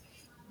Benz.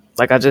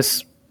 Like, I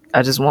just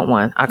want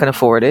one. I can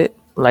afford it.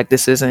 Like,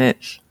 this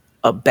isn't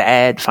a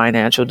bad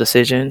financial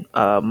decision.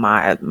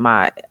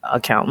 My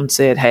accountant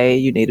said, hey,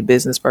 you need a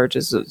business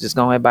purchase. So just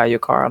go ahead and buy your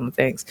car and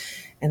things.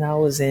 And I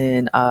was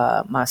in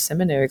my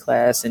seminary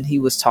class and he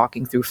was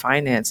talking through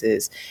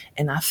finances.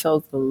 And I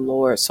felt the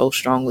Lord so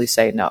strongly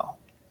say no.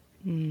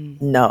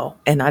 No.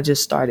 And I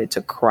just started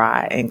to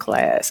cry in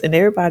class and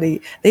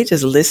everybody, they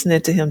just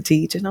listening to him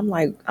teach. And I'm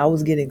like, I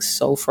was getting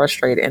so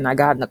frustrated and I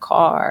got in the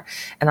car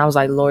and I was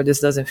like, Lord, this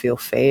doesn't feel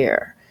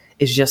fair.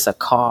 It's just a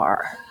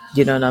car.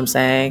 You know what I'm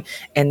saying?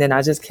 And then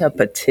I just kept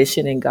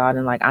petitioning God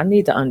and like, I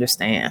need to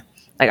understand.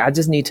 Like, I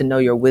just need to know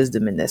your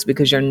wisdom in this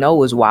because your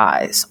no is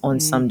wise on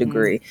some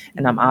degree.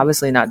 And I'm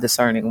obviously not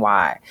discerning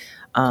why.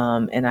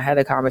 And I had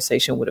a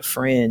conversation with a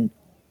friend.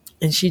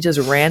 And she just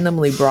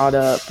randomly brought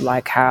up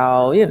like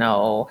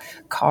how,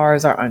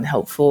 cars are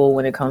unhelpful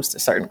when it comes to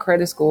certain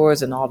credit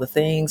scores and all the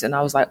things. And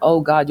I was like,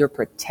 oh, God, you're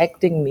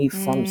protecting me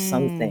from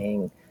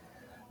something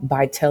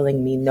by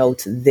telling me no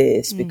to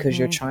this because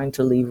you're trying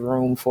to leave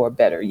room for a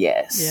better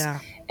yes. Yeah.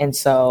 And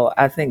so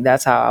I think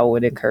that's how I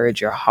would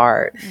encourage your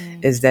heart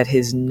is that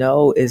his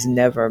no is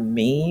never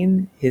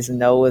mean. His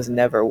no is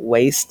never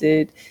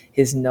wasted.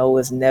 His no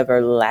is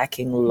never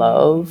lacking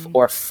love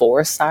or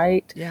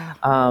foresight. Yeah.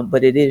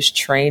 But it is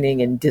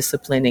training and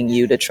disciplining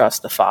you to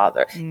trust the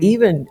Father.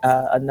 Even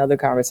another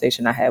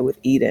conversation I had with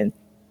Eden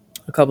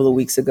a couple of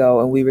weeks ago,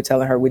 and we were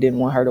telling her we didn't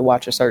want her to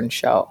watch a certain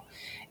show.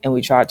 And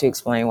we tried to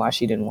explain why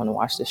she didn't want to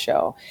watch the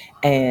show.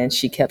 And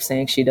she kept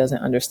saying she doesn't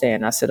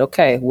understand. I said,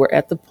 okay, we're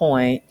at the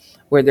point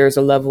where there's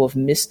a level of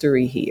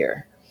mystery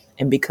here.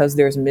 And because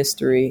there's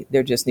mystery,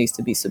 there just needs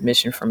to be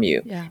submission from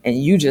you. Yeah.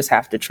 And you just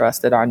have to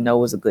trust that our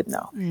no is a good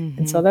no.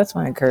 And so that's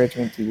my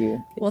encouragement to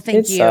you. Well,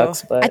 thank you.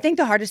 Sucks, but I think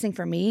the hardest thing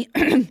for me,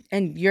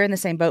 and you're in the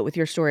same boat with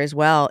your story as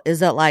well, is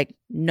that like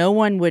no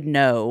one would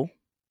know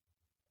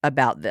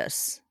about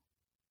this.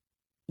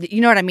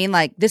 You know what I mean?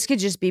 Like this could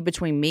just be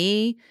between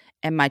me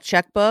and my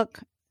checkbook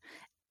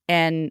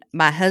and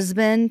my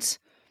husband.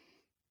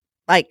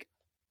 Like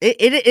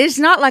it's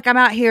not like I'm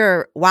out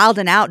here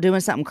wilding out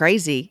doing something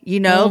crazy,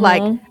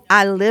 like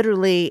I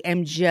literally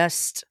am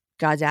just,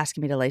 God's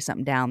asking me to lay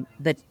something down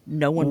that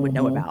no one would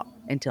know about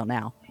until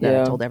now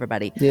that I told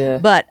everybody. Yeah.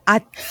 But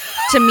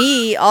to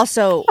me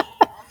also,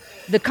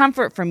 the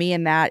comfort for me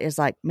in that is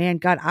like, man,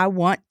 God, I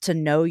want to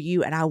know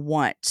you. And I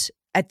want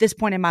at this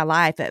point in my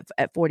life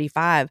at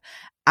 45,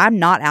 I'm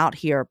not out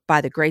here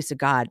by the grace of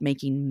God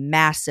making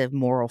massive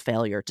moral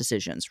failure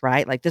decisions,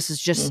 right? Like this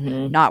is just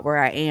not where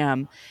I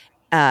am.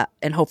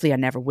 And hopefully I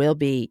never will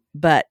be.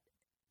 But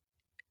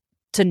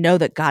to know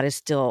that God is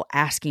still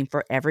asking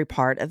for every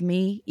part of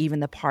me, even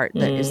the part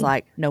that is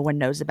like no one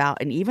knows about.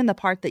 And even the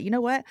part that, you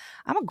know what,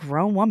 I'm a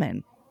grown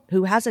woman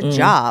who has a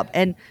job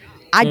and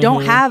I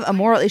don't have a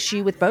moral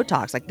issue with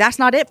Botox. Like that's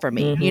not it for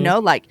me,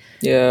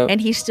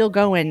 and he's still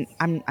going,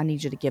 I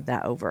need you to give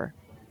that over.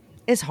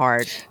 It's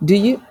hard. Do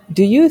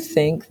you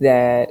think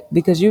that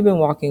because you've been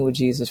walking with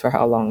Jesus for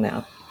how long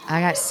now?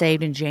 I got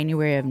saved in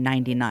January of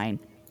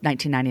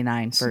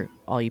 1999 for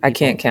all you people. I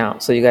can't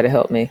count, so you got to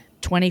help me.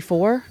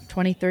 24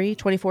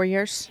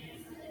 years.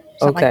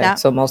 Okay, like that.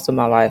 So most of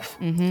my life.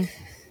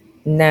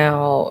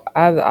 Now,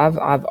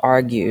 I've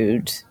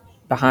argued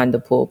behind the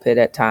pulpit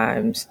at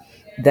times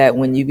that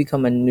when you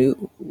become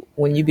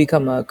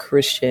a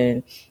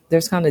Christian,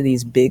 there's kind of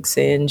these big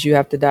sins you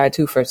have to die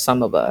to for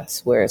some of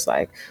us, where it's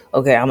like,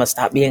 okay, I'm gonna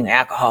stop being an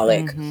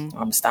alcoholic, I'm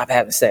gonna stop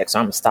having sex,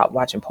 I'm gonna stop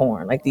watching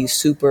porn, like these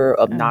super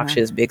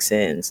obnoxious big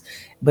sins.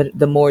 But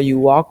the more you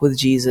walk with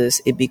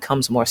Jesus, it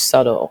becomes more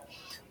subtle.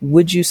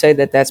 Would you say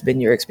that that's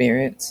been your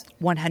experience?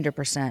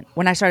 100%.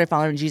 When I started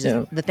following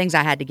Jesus, the things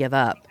I had to give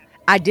up.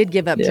 I did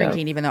give up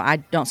drinking, even though I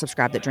don't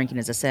subscribe that drinking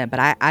is a sin. But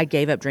I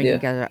gave up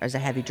drinking as a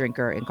heavy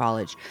drinker in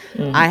college.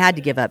 I had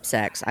to give up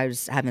sex. I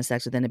was having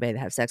sex with anybody that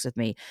had sex with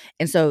me.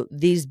 And so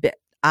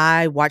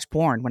I watched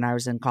porn when I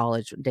was in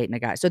college dating a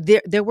guy. So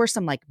there were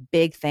some like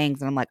big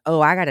things. And I'm like,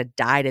 oh, I got to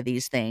die to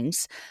these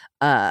things.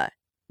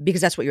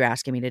 Because that's what you're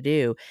asking me to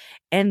do.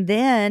 And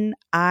then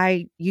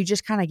you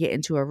just kind of get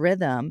into a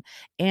rhythm.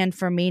 And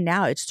for me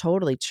now, it's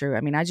totally true.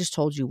 I mean, I just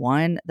told you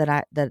one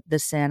that the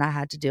sin I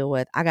had to deal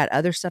with. I got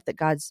other stuff that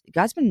God's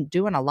been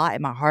doing a lot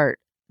in my heart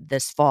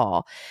this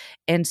fall.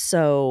 And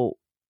so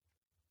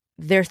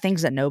there are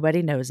things that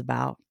nobody knows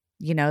about.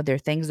 You know, there are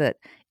things that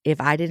if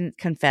I didn't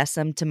confess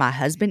them to my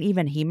husband,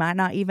 even he might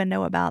not even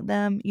know about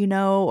them, you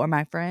know, or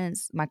my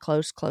friends, my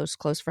close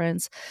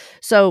friends.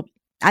 So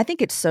I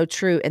think it's so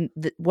true. And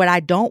what I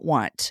don't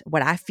want,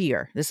 what I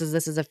fear, this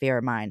is a fear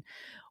of mine.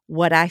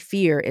 What I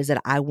fear is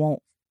that I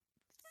won't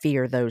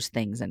fear those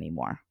things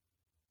anymore.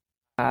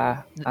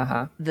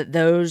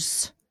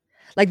 Those,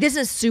 like, this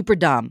is super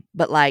dumb,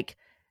 but like,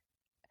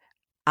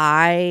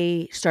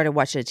 I started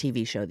watching a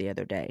TV show the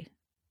other day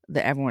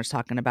that everyone's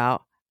talking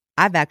about.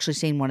 I've actually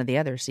seen one of the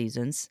other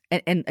seasons.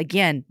 And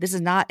again, this is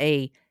not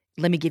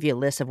let me give you a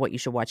list of what you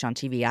should watch on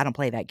TV. I don't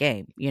play that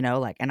game, you know,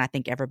 like, and I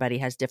think everybody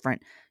has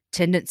different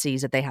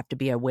tendencies that they have to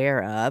be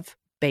aware of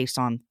based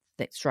on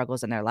the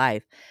struggles in their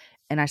life.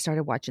 And I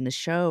started watching the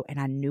show and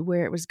I knew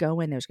where it was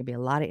going. There's going to be a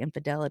lot of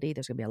infidelity.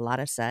 There's going to be a lot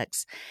of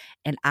sex.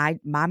 And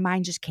my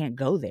mind just can't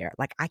go there.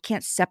 Like, I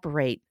can't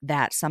separate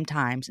that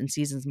sometimes in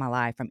seasons of my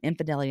life from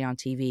infidelity on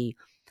TV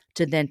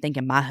to then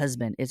thinking my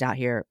husband is out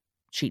here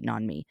cheating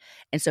on me.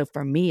 And so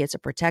for me, it's a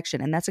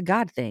protection, and that's a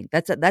God thing.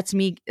 That's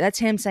me. That's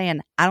him saying,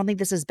 I don't think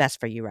this is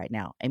best for you right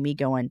now. And me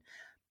going,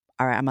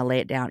 all right, I'm going to lay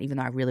it down, even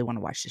though I really want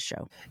to watch this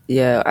show.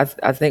 Yeah.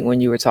 I think when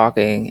you were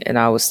talking and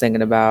I was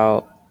thinking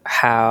about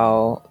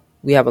how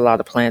we have a lot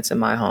of plants in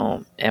my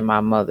home, and my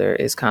mother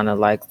is kind of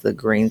like the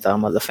green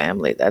thumb of the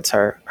family. That's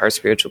her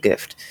spiritual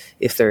gift,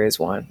 if there is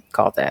one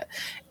called that.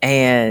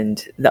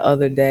 And the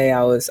other day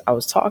I was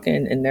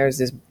talking, and there's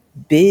this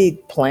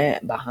big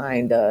plant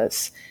behind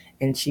us,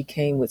 and she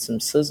came with some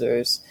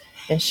scissors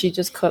and she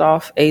just cut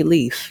off a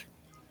leaf,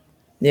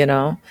 you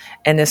know?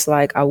 And it's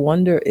like, I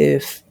wonder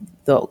if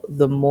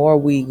the more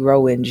we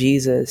grow in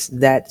Jesus,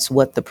 that's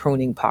what the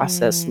pruning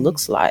process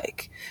looks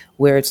like,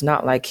 where it's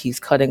not like he's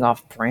cutting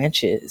off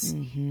branches.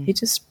 He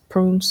just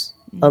prunes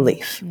a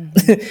leaf.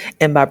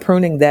 And by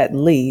pruning that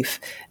leaf,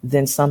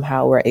 then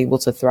somehow we're able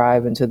to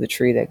thrive into the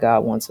tree that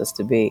God wants us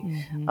to be.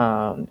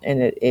 And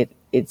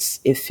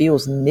it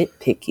feels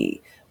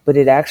nitpicky, but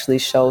it actually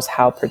shows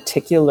how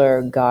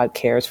particular God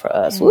cares for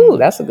us. Ooh,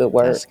 that's a good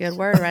word. That's a good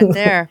word right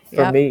there.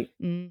 For me.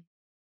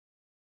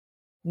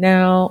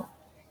 Now,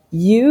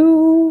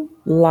 you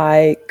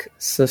like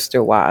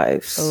Sister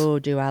Wives. Oh,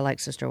 do I like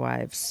Sister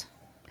Wives?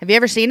 Have you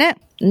ever seen it?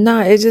 No,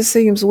 it just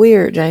seems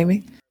weird,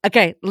 Jamie.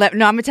 Okay, no, I'm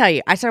going to tell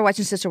you. I started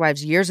watching Sister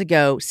Wives years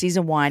ago,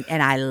 season 1,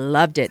 and I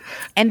loved it.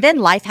 And then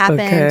life happened.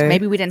 Okay.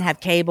 Maybe we didn't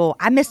have cable.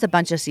 I missed a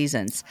bunch of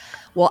seasons.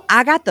 Well,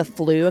 I got the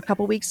flu a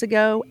couple weeks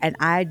ago, and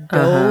I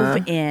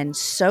dove in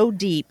so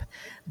deep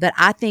that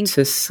I think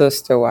to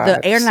Sister Wives.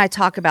 Aaron and I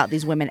talk about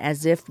these women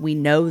as if we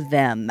know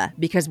them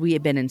because we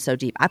have been in so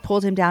deep. I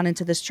pulled him down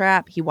into this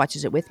trap. He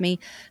watches it with me.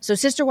 So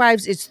Sister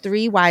Wives is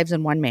 3 wives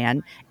and 1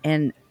 man.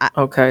 And I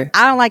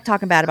don't like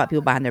talking bad about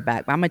people behind their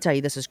back, but I'm going to tell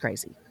you, this is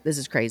crazy. This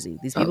is crazy.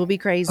 These people be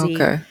crazy.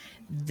 Okay.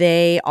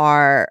 They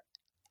are,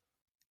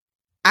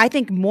 I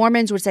think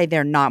Mormons would say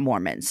they're not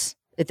Mormons,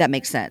 if that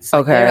makes sense.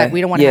 Like, okay. Like, we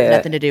don't want to have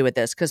nothing to do with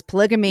this because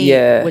polygamy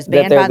was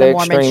banned by the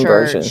Mormon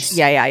church. Versions.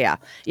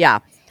 Yeah.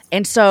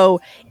 And so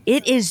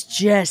it is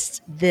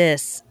just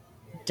this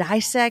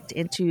dissect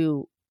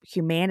into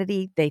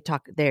humanity. They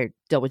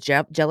deal with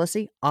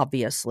jealousy,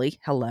 obviously.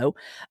 Hello.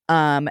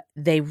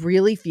 They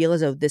really feel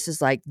as though this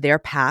is like their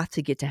path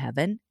to get to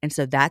heaven. And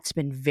so that's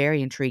been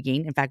very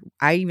intriguing. In fact,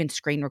 I even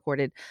screen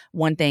recorded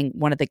one thing.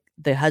 One of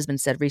the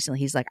husbands said recently,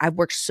 he's like, I've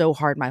worked so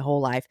hard my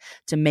whole life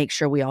to make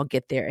sure we all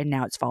get there. And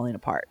now it's falling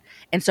apart.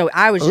 And so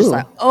I was just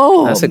like,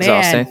 oh, that's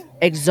man,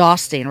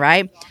 exhausting.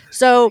 Right.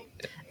 So,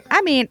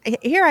 I mean,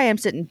 here I am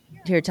sitting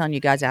here telling you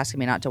guys, asking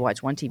me not to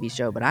watch one TV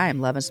show, but I am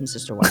loving some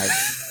Sister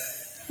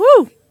Wives.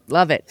 Woo!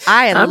 Love it.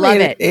 I love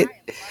it.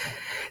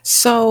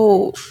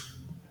 So,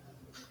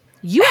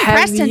 you and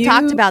Preston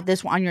talked about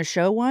this on your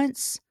show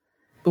once.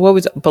 What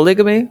was it?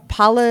 Polygamy?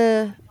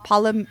 Polyamory.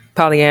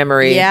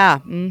 Yeah.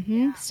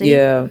 Mm-hmm.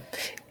 Yeah.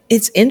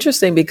 It's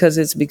interesting because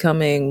it's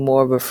becoming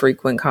more of a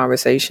frequent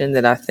conversation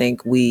that I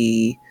think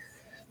we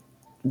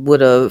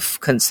would have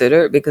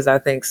considered, because I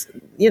think,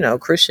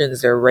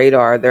 Christians, their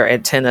radar, their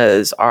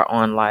antennas are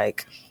on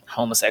like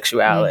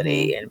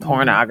homosexuality and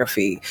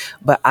pornography,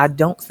 but I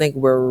don't think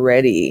we're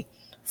ready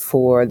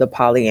for the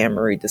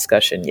polyamory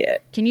discussion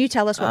yet. Can you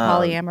tell us what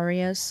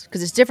polyamory is?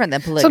 Because it's different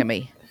than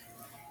polygamy.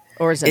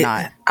 Or is it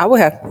not?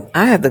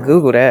 I have to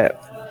Google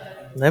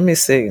that. Let me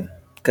see.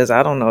 Because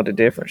I don't know the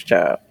difference,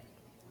 child.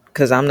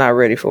 Because I'm not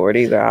ready for it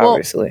either,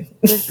 obviously.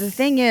 The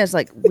thing is,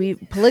 like,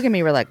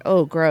 polygamy, we're like,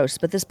 oh, gross.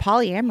 But this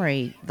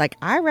polyamory, like,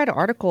 I read an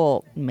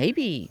article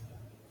maybe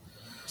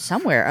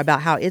somewhere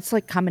about how it's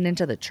like coming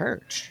into the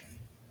church.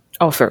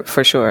 Oh,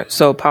 for sure.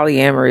 So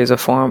polyamory is a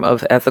form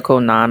of ethical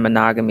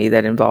non-monogamy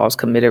that involves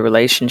committed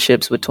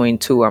relationships between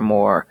two or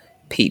more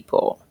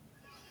people.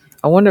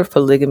 I wonder if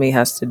polygamy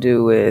has to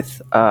do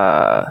with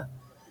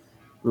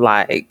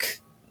like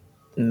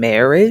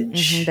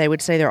marriage. Mm-hmm. They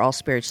would say they're all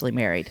spiritually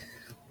married.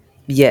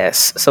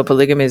 Yes. So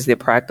polygamy is the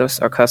practice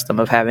or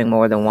custom of having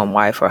more than one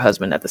wife or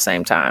husband at the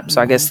same time.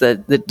 So I guess the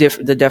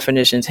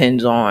definitions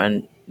hinge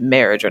on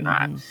marriage or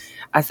not.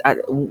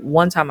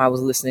 One time I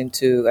was listening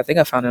to, I think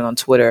I found it on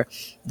Twitter,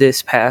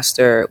 this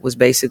pastor was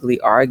basically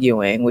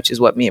arguing, which is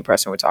what me and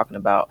Preston were talking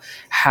about,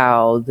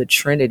 how the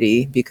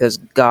Trinity, because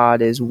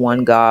God is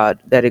one God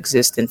that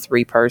exists in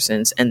three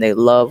persons and they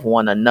love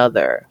one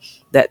another,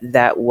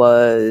 that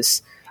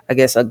was, I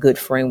guess, a good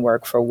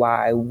framework for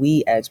why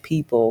we as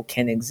people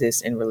can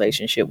exist in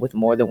relationship with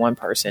more than one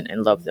person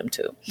and love them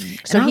too.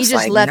 So he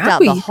just left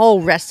out the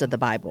whole rest of the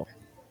Bible.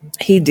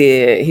 He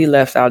did. He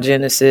left out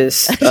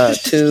Genesis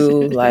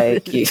 2.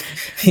 Like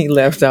he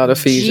left out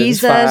Ephesians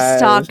 5. Jesus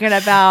talking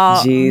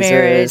about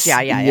marriage.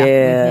 Yeah.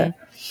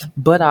 Mm-hmm.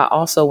 But I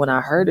also, when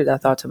I heard it, I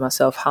thought to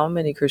myself, how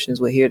many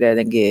Christians would hear that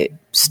and get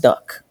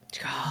stuck?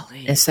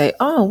 Golly. And say,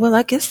 oh, well,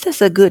 I guess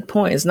that's a good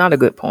point. It's not a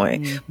good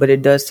point, but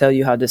it does tell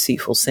you how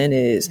deceitful sin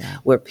is,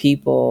 where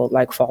people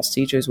like false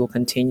teachers will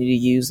continue to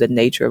use the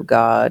nature of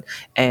God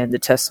and the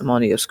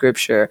testimony of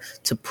Scripture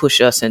to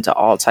push us into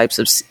all types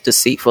of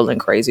deceitful and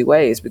crazy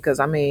ways. Because,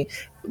 I mean,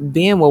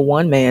 being with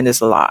one man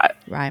is a lot.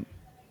 Right.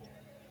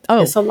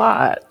 Oh, it's a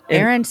lot.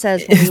 Aaron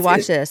says when we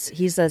watch this,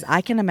 he says,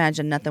 I can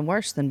imagine nothing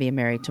worse than being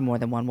married to more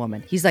than one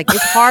woman. He's like,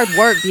 it's hard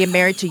work being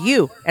married to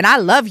you. And I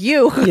love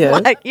you. Yeah.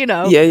 Like, you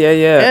know.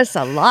 Yeah. It's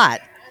a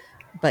lot.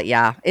 But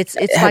yeah, it's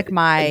like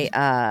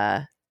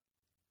my,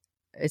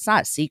 it's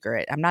not a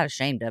secret. I'm not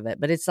ashamed of it.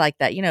 But it's like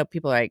that, you know,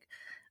 people are like,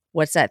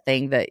 what's that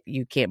thing that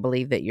you can't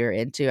believe that you're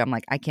into? I'm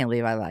like, I can't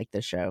believe I like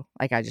this show.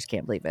 Like, I just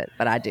can't believe it.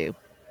 But I do.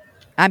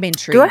 I'm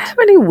intrigued. Do I have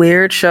any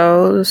weird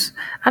shows?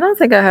 I don't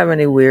think I have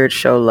any weird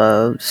show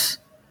loves.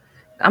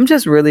 I'm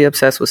just really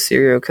obsessed with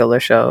serial killer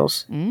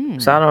shows.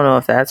 So I don't know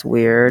if that's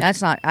weird.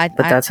 That's not, but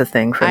that's a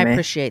thing for me. I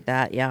appreciate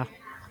that. Yeah.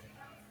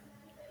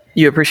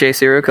 You appreciate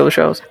serial killer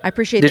shows? I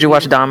appreciate. Did you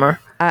watch Dahmer?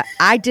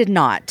 I did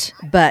not,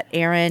 but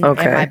Aaron and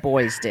my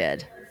boys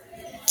did.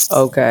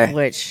 Okay.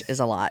 Which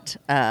is a lot.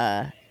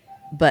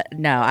 But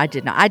no, I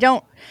did not.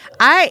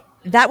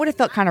 That would have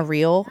felt kind of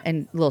real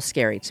and a little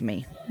scary to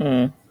me.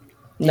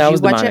 No, it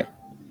was demonic.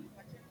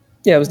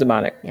 Yeah, it was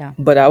demonic. Yeah.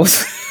 But I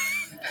was,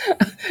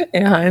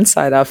 in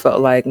hindsight, I felt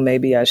like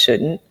maybe I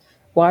shouldn't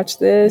watch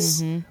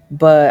this.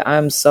 But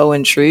I'm so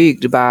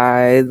intrigued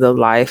by the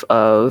life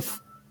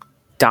of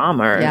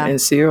Dahmer and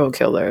serial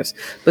killers.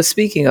 But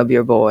speaking of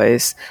your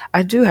boys,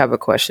 I do have a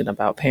question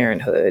about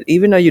parenthood.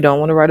 Even though you don't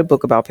want to write a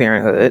book about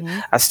parenthood,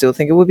 I still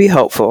think it would be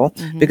helpful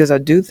because I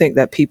do think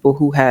that people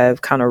who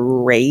have kind of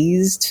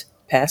raised,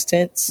 past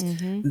tense,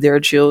 their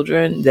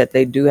children, that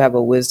they do have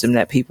a wisdom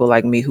that people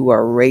like me who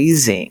are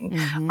raising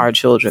our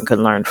children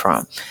can learn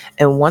from.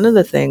 And one of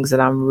the things that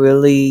I'm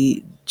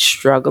really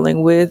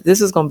struggling with, this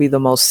is going to be the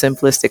most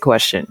simplistic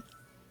question,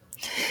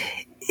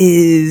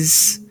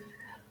 is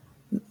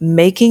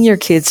making your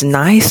kids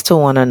nice to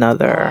one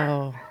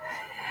another.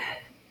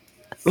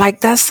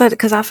 Like that's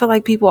because I feel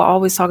like people are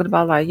always talking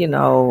about, like, you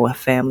know,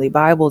 family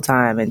Bible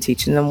time and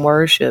teaching them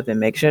worship and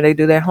make sure they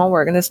do their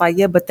homework. And it's like,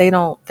 yeah, but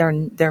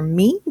they're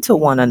mean to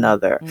one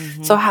another.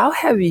 So how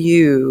have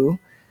you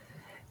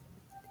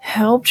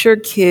helped your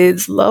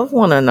kids love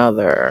one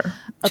another?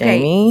 Okay,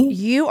 Jamie?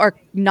 You are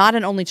not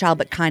an only child,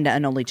 but kind of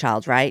an only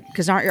child, right?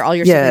 Because aren't all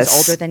your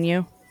siblings older than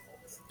you?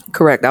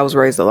 Correct. I was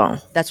raised alone.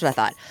 That's what I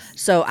thought.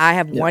 So I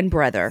have one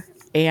brother.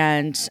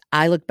 And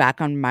I look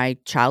back on my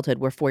childhood,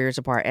 we're 4 years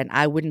apart, and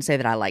I wouldn't say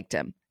that I liked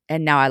him.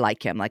 And now I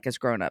like him, like as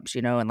grown-ups,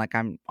 you know, and like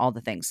I'm all the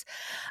things.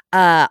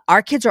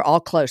 Our kids are all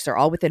close. They're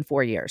all within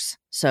 4 years.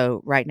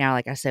 So right now,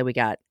 like I said, we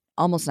got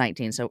almost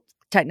 19. So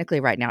technically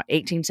right now,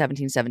 18,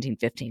 17, 17,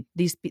 15.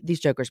 These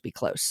jokers be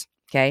close,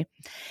 okay?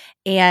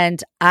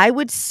 And I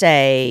would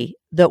say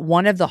that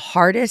one of the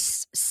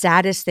hardest,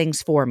 saddest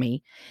things for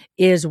me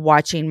is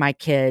watching my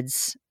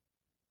kids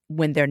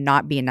when they're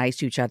not being nice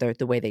to each other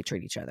the way they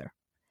treat each other.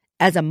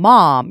 As a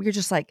mom, you're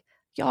just like,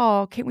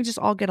 y'all, can't we just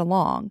all get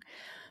along?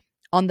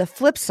 On the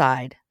flip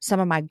side,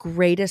 some of my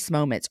greatest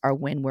moments are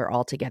when we're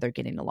all together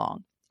getting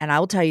along. And I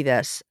will tell you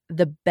this,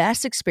 the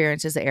best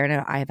experiences that Aaron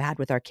and I have had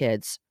with our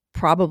kids,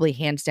 probably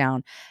hands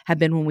down, have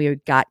been when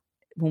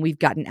we've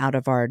gotten out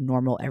of our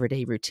normal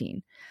everyday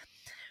routine.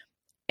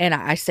 and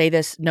I say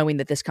this knowing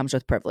that this comes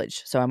with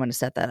privilege, so I'm going to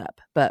set that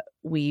up. But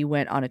we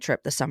went on a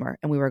trip this summer,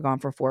 and we were gone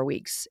for 4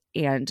 weeks,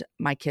 and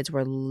my kids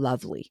were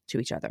lovely to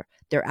each other.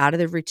 They're out of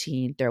their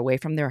routine. They're away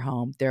from their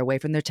home. They're away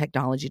from their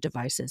technology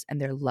devices,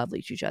 and they're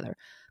lovely to each other.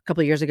 A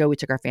couple of years ago, we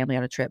took our family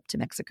on a trip to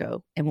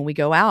Mexico, and when we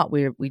go out,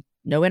 we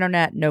no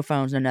internet, no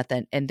phones, no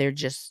nothing, and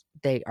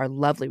they are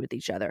lovely with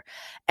each other.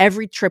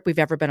 Every trip we've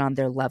ever been on,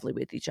 they're lovely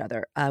with each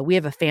other. We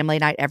have a family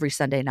night every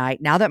Sunday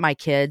night. Now that my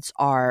kids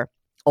are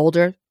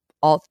older,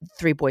 all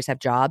 3 boys have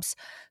jobs.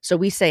 So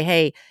we say,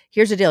 hey,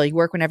 here's the deal. You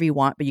work whenever you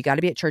want, but you got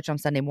to be at church on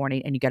Sunday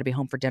morning and you got to be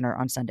home for dinner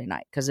on Sunday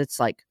night. Because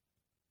it's like,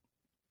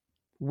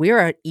 we're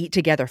an eat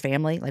together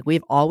family. Like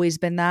we've always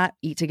been that,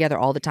 eat together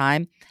all the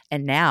time.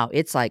 And now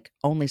it's like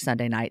only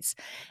Sunday nights.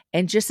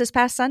 And just this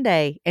past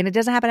Sunday, and it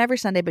doesn't happen every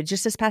Sunday, but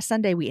just this past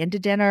Sunday, we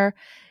ended dinner,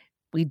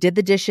 we did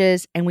the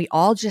dishes, and we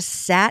all just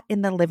sat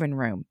in the living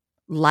room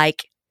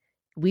like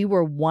we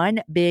were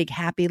one big,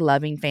 happy,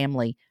 loving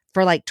family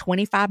for like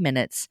 25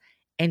 minutes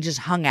and just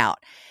hung out.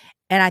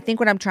 And I think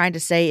what I'm trying to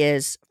say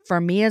is, for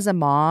me as a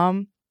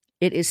mom,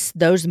 it is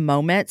those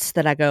moments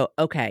that I go,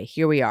 okay,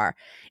 here we are.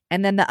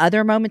 And then the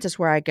other moments is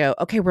where I go,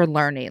 okay, we're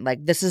learning.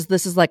 Like this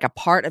is like a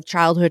part of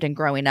childhood and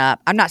growing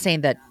up. I'm not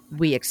saying that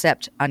we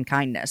accept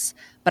unkindness,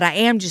 but I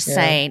am just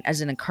saying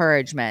as an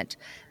encouragement,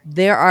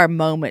 there are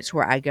moments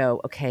where I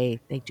go, okay,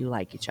 they do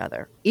like each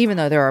other. Even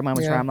though there are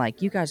moments where I'm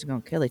like, you guys are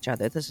going to kill each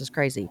other. This is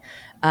crazy.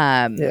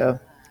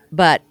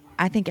 But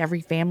I think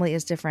every family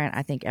is different.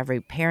 I think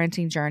every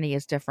parenting journey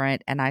is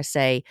different. And I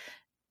say,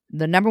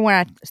 the number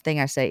one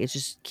thing I say is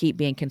just keep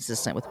being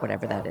consistent with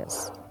whatever that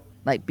is.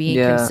 Like being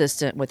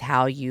consistent with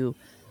how you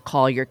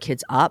call your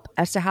kids up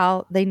as to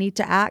how they need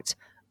to act.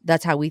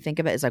 That's how we think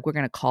of it, is like, we're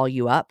going to call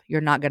you up.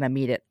 You're not going to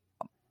meet it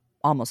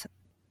almost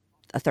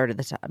a third of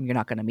the time. You're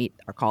not going to meet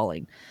our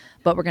calling,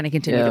 but we're going to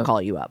continue to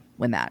call you up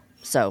when that.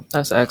 So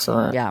that's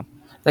excellent. Yeah.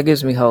 That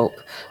gives me hope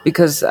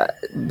because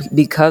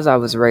I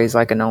was raised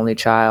like an only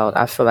child.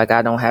 I feel like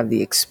I don't have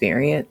the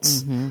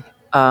experience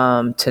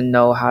to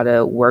know how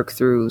to work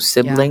through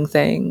sibling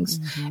things.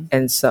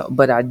 And so,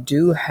 but I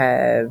do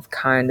have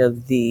kind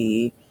of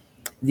the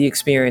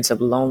experience of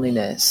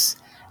loneliness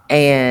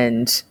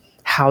and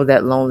how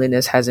that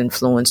loneliness has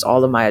influenced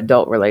all of my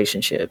adult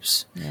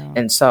relationships.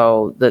 And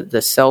so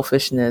the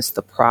selfishness,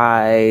 the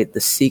pride,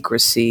 the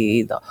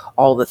secrecy,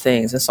 all the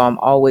things. And so I'm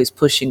always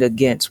pushing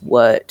against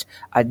what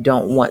I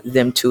don't want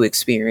them to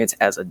experience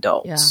as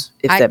adults,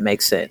 if that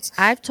makes sense.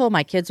 I've told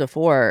my kids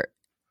before,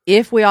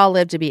 if we all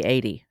live to be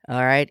 80,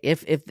 all right,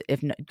 if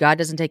God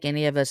doesn't take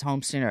any of us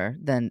home sooner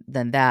than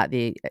that,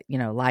 the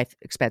life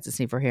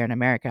expectancy for here in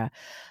America,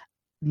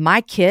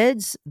 my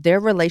kids, their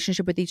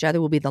relationship with each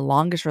other will be the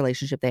longest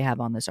relationship they have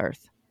on this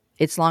earth.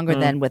 It's longer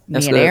than with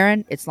me and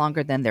Aaron. It's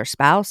longer than their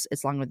spouse.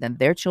 It's longer than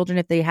their children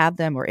if they have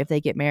them or if they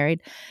get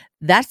married.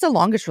 That's the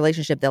longest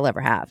relationship they'll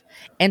ever have.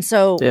 And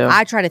so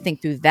I try to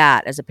think through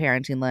that as a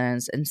parenting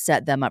lens and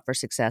set them up for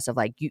success of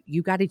like,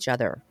 you got each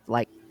other.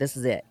 Like, this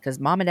is it. Because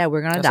mom and dad,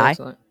 we're going to die.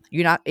 Excellent.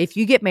 You're not, if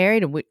you get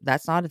married, and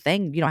that's not a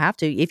thing. You don't have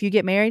to. If you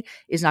get married,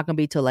 it's not going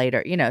to be till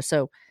later.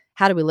 So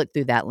how do we look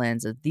through that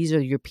lens of these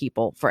are your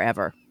people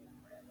forever?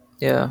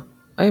 Yeah.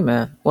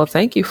 Amen. Well,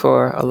 thank you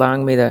for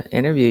allowing me to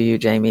interview you,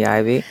 Jamie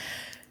Ivey.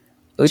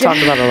 We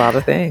talked about a lot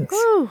of things.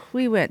 Ooh,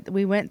 we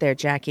went there,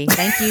 Jackie.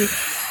 Thank you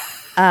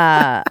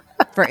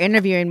for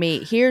interviewing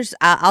me.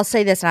 I'll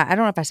say this. And I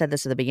don't know if I said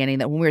this at the beginning,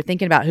 that when we were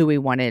thinking about who we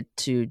wanted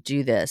to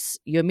do this,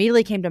 you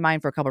immediately came to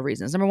mind for a couple of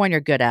reasons. Number one, you're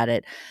good at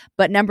it.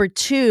 But number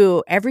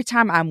two, every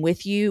time I'm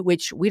with you,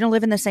 which we don't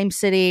live in the same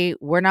city,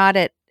 we're not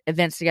at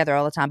events together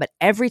all the time, but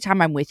every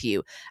time I'm with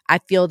you, I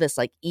feel this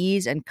like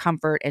ease and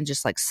comfort and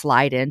just like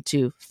slide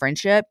into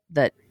friendship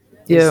that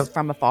is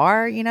from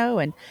afar,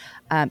 and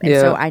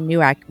so I knew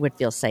I would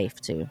feel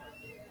safe too.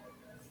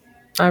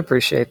 I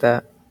appreciate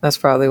that. That's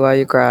probably why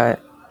you cried.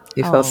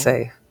 You felt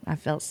safe. I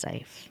felt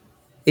safe.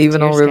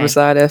 Even on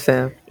Riverside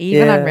FM.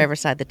 Even on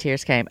Riverside, the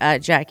tears came.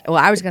 Jack, well,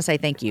 I was going to say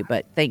thank you,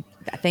 but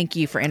thank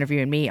you for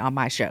interviewing me on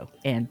my show.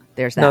 And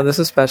there's that. No, this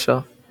is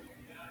special.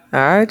 All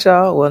right,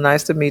 y'all. Well,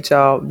 nice to meet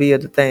y'all via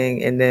the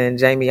thing. And then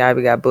Jamie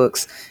Ivey got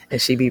books and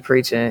she be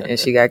preaching and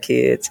she got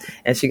kids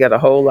and she got a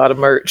whole lot of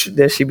merch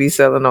that she be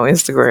selling on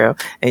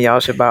Instagram. And y'all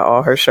should buy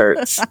all her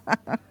shirts.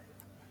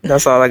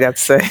 That's all I got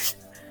to say.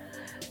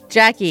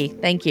 Jackie,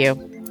 thank you.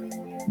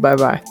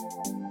 Bye-bye.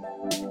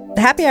 The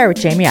Happy Hour with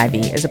Jamie Ivey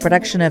is a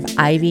production of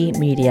Ivey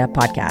Media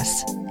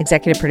Podcasts.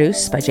 Executive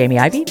produced by Jamie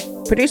Ivey.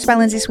 Produced by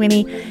Lindsay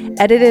Sweeney.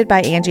 Edited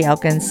by Angie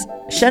Elkins.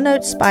 Show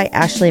notes by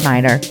Ashley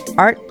Miner.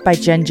 Art by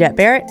Jen Jett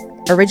Barrett.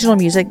 Original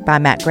music by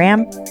Matt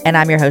Graham. And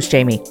I'm your host,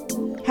 Jamie.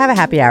 Have a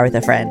happy hour with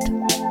a friend.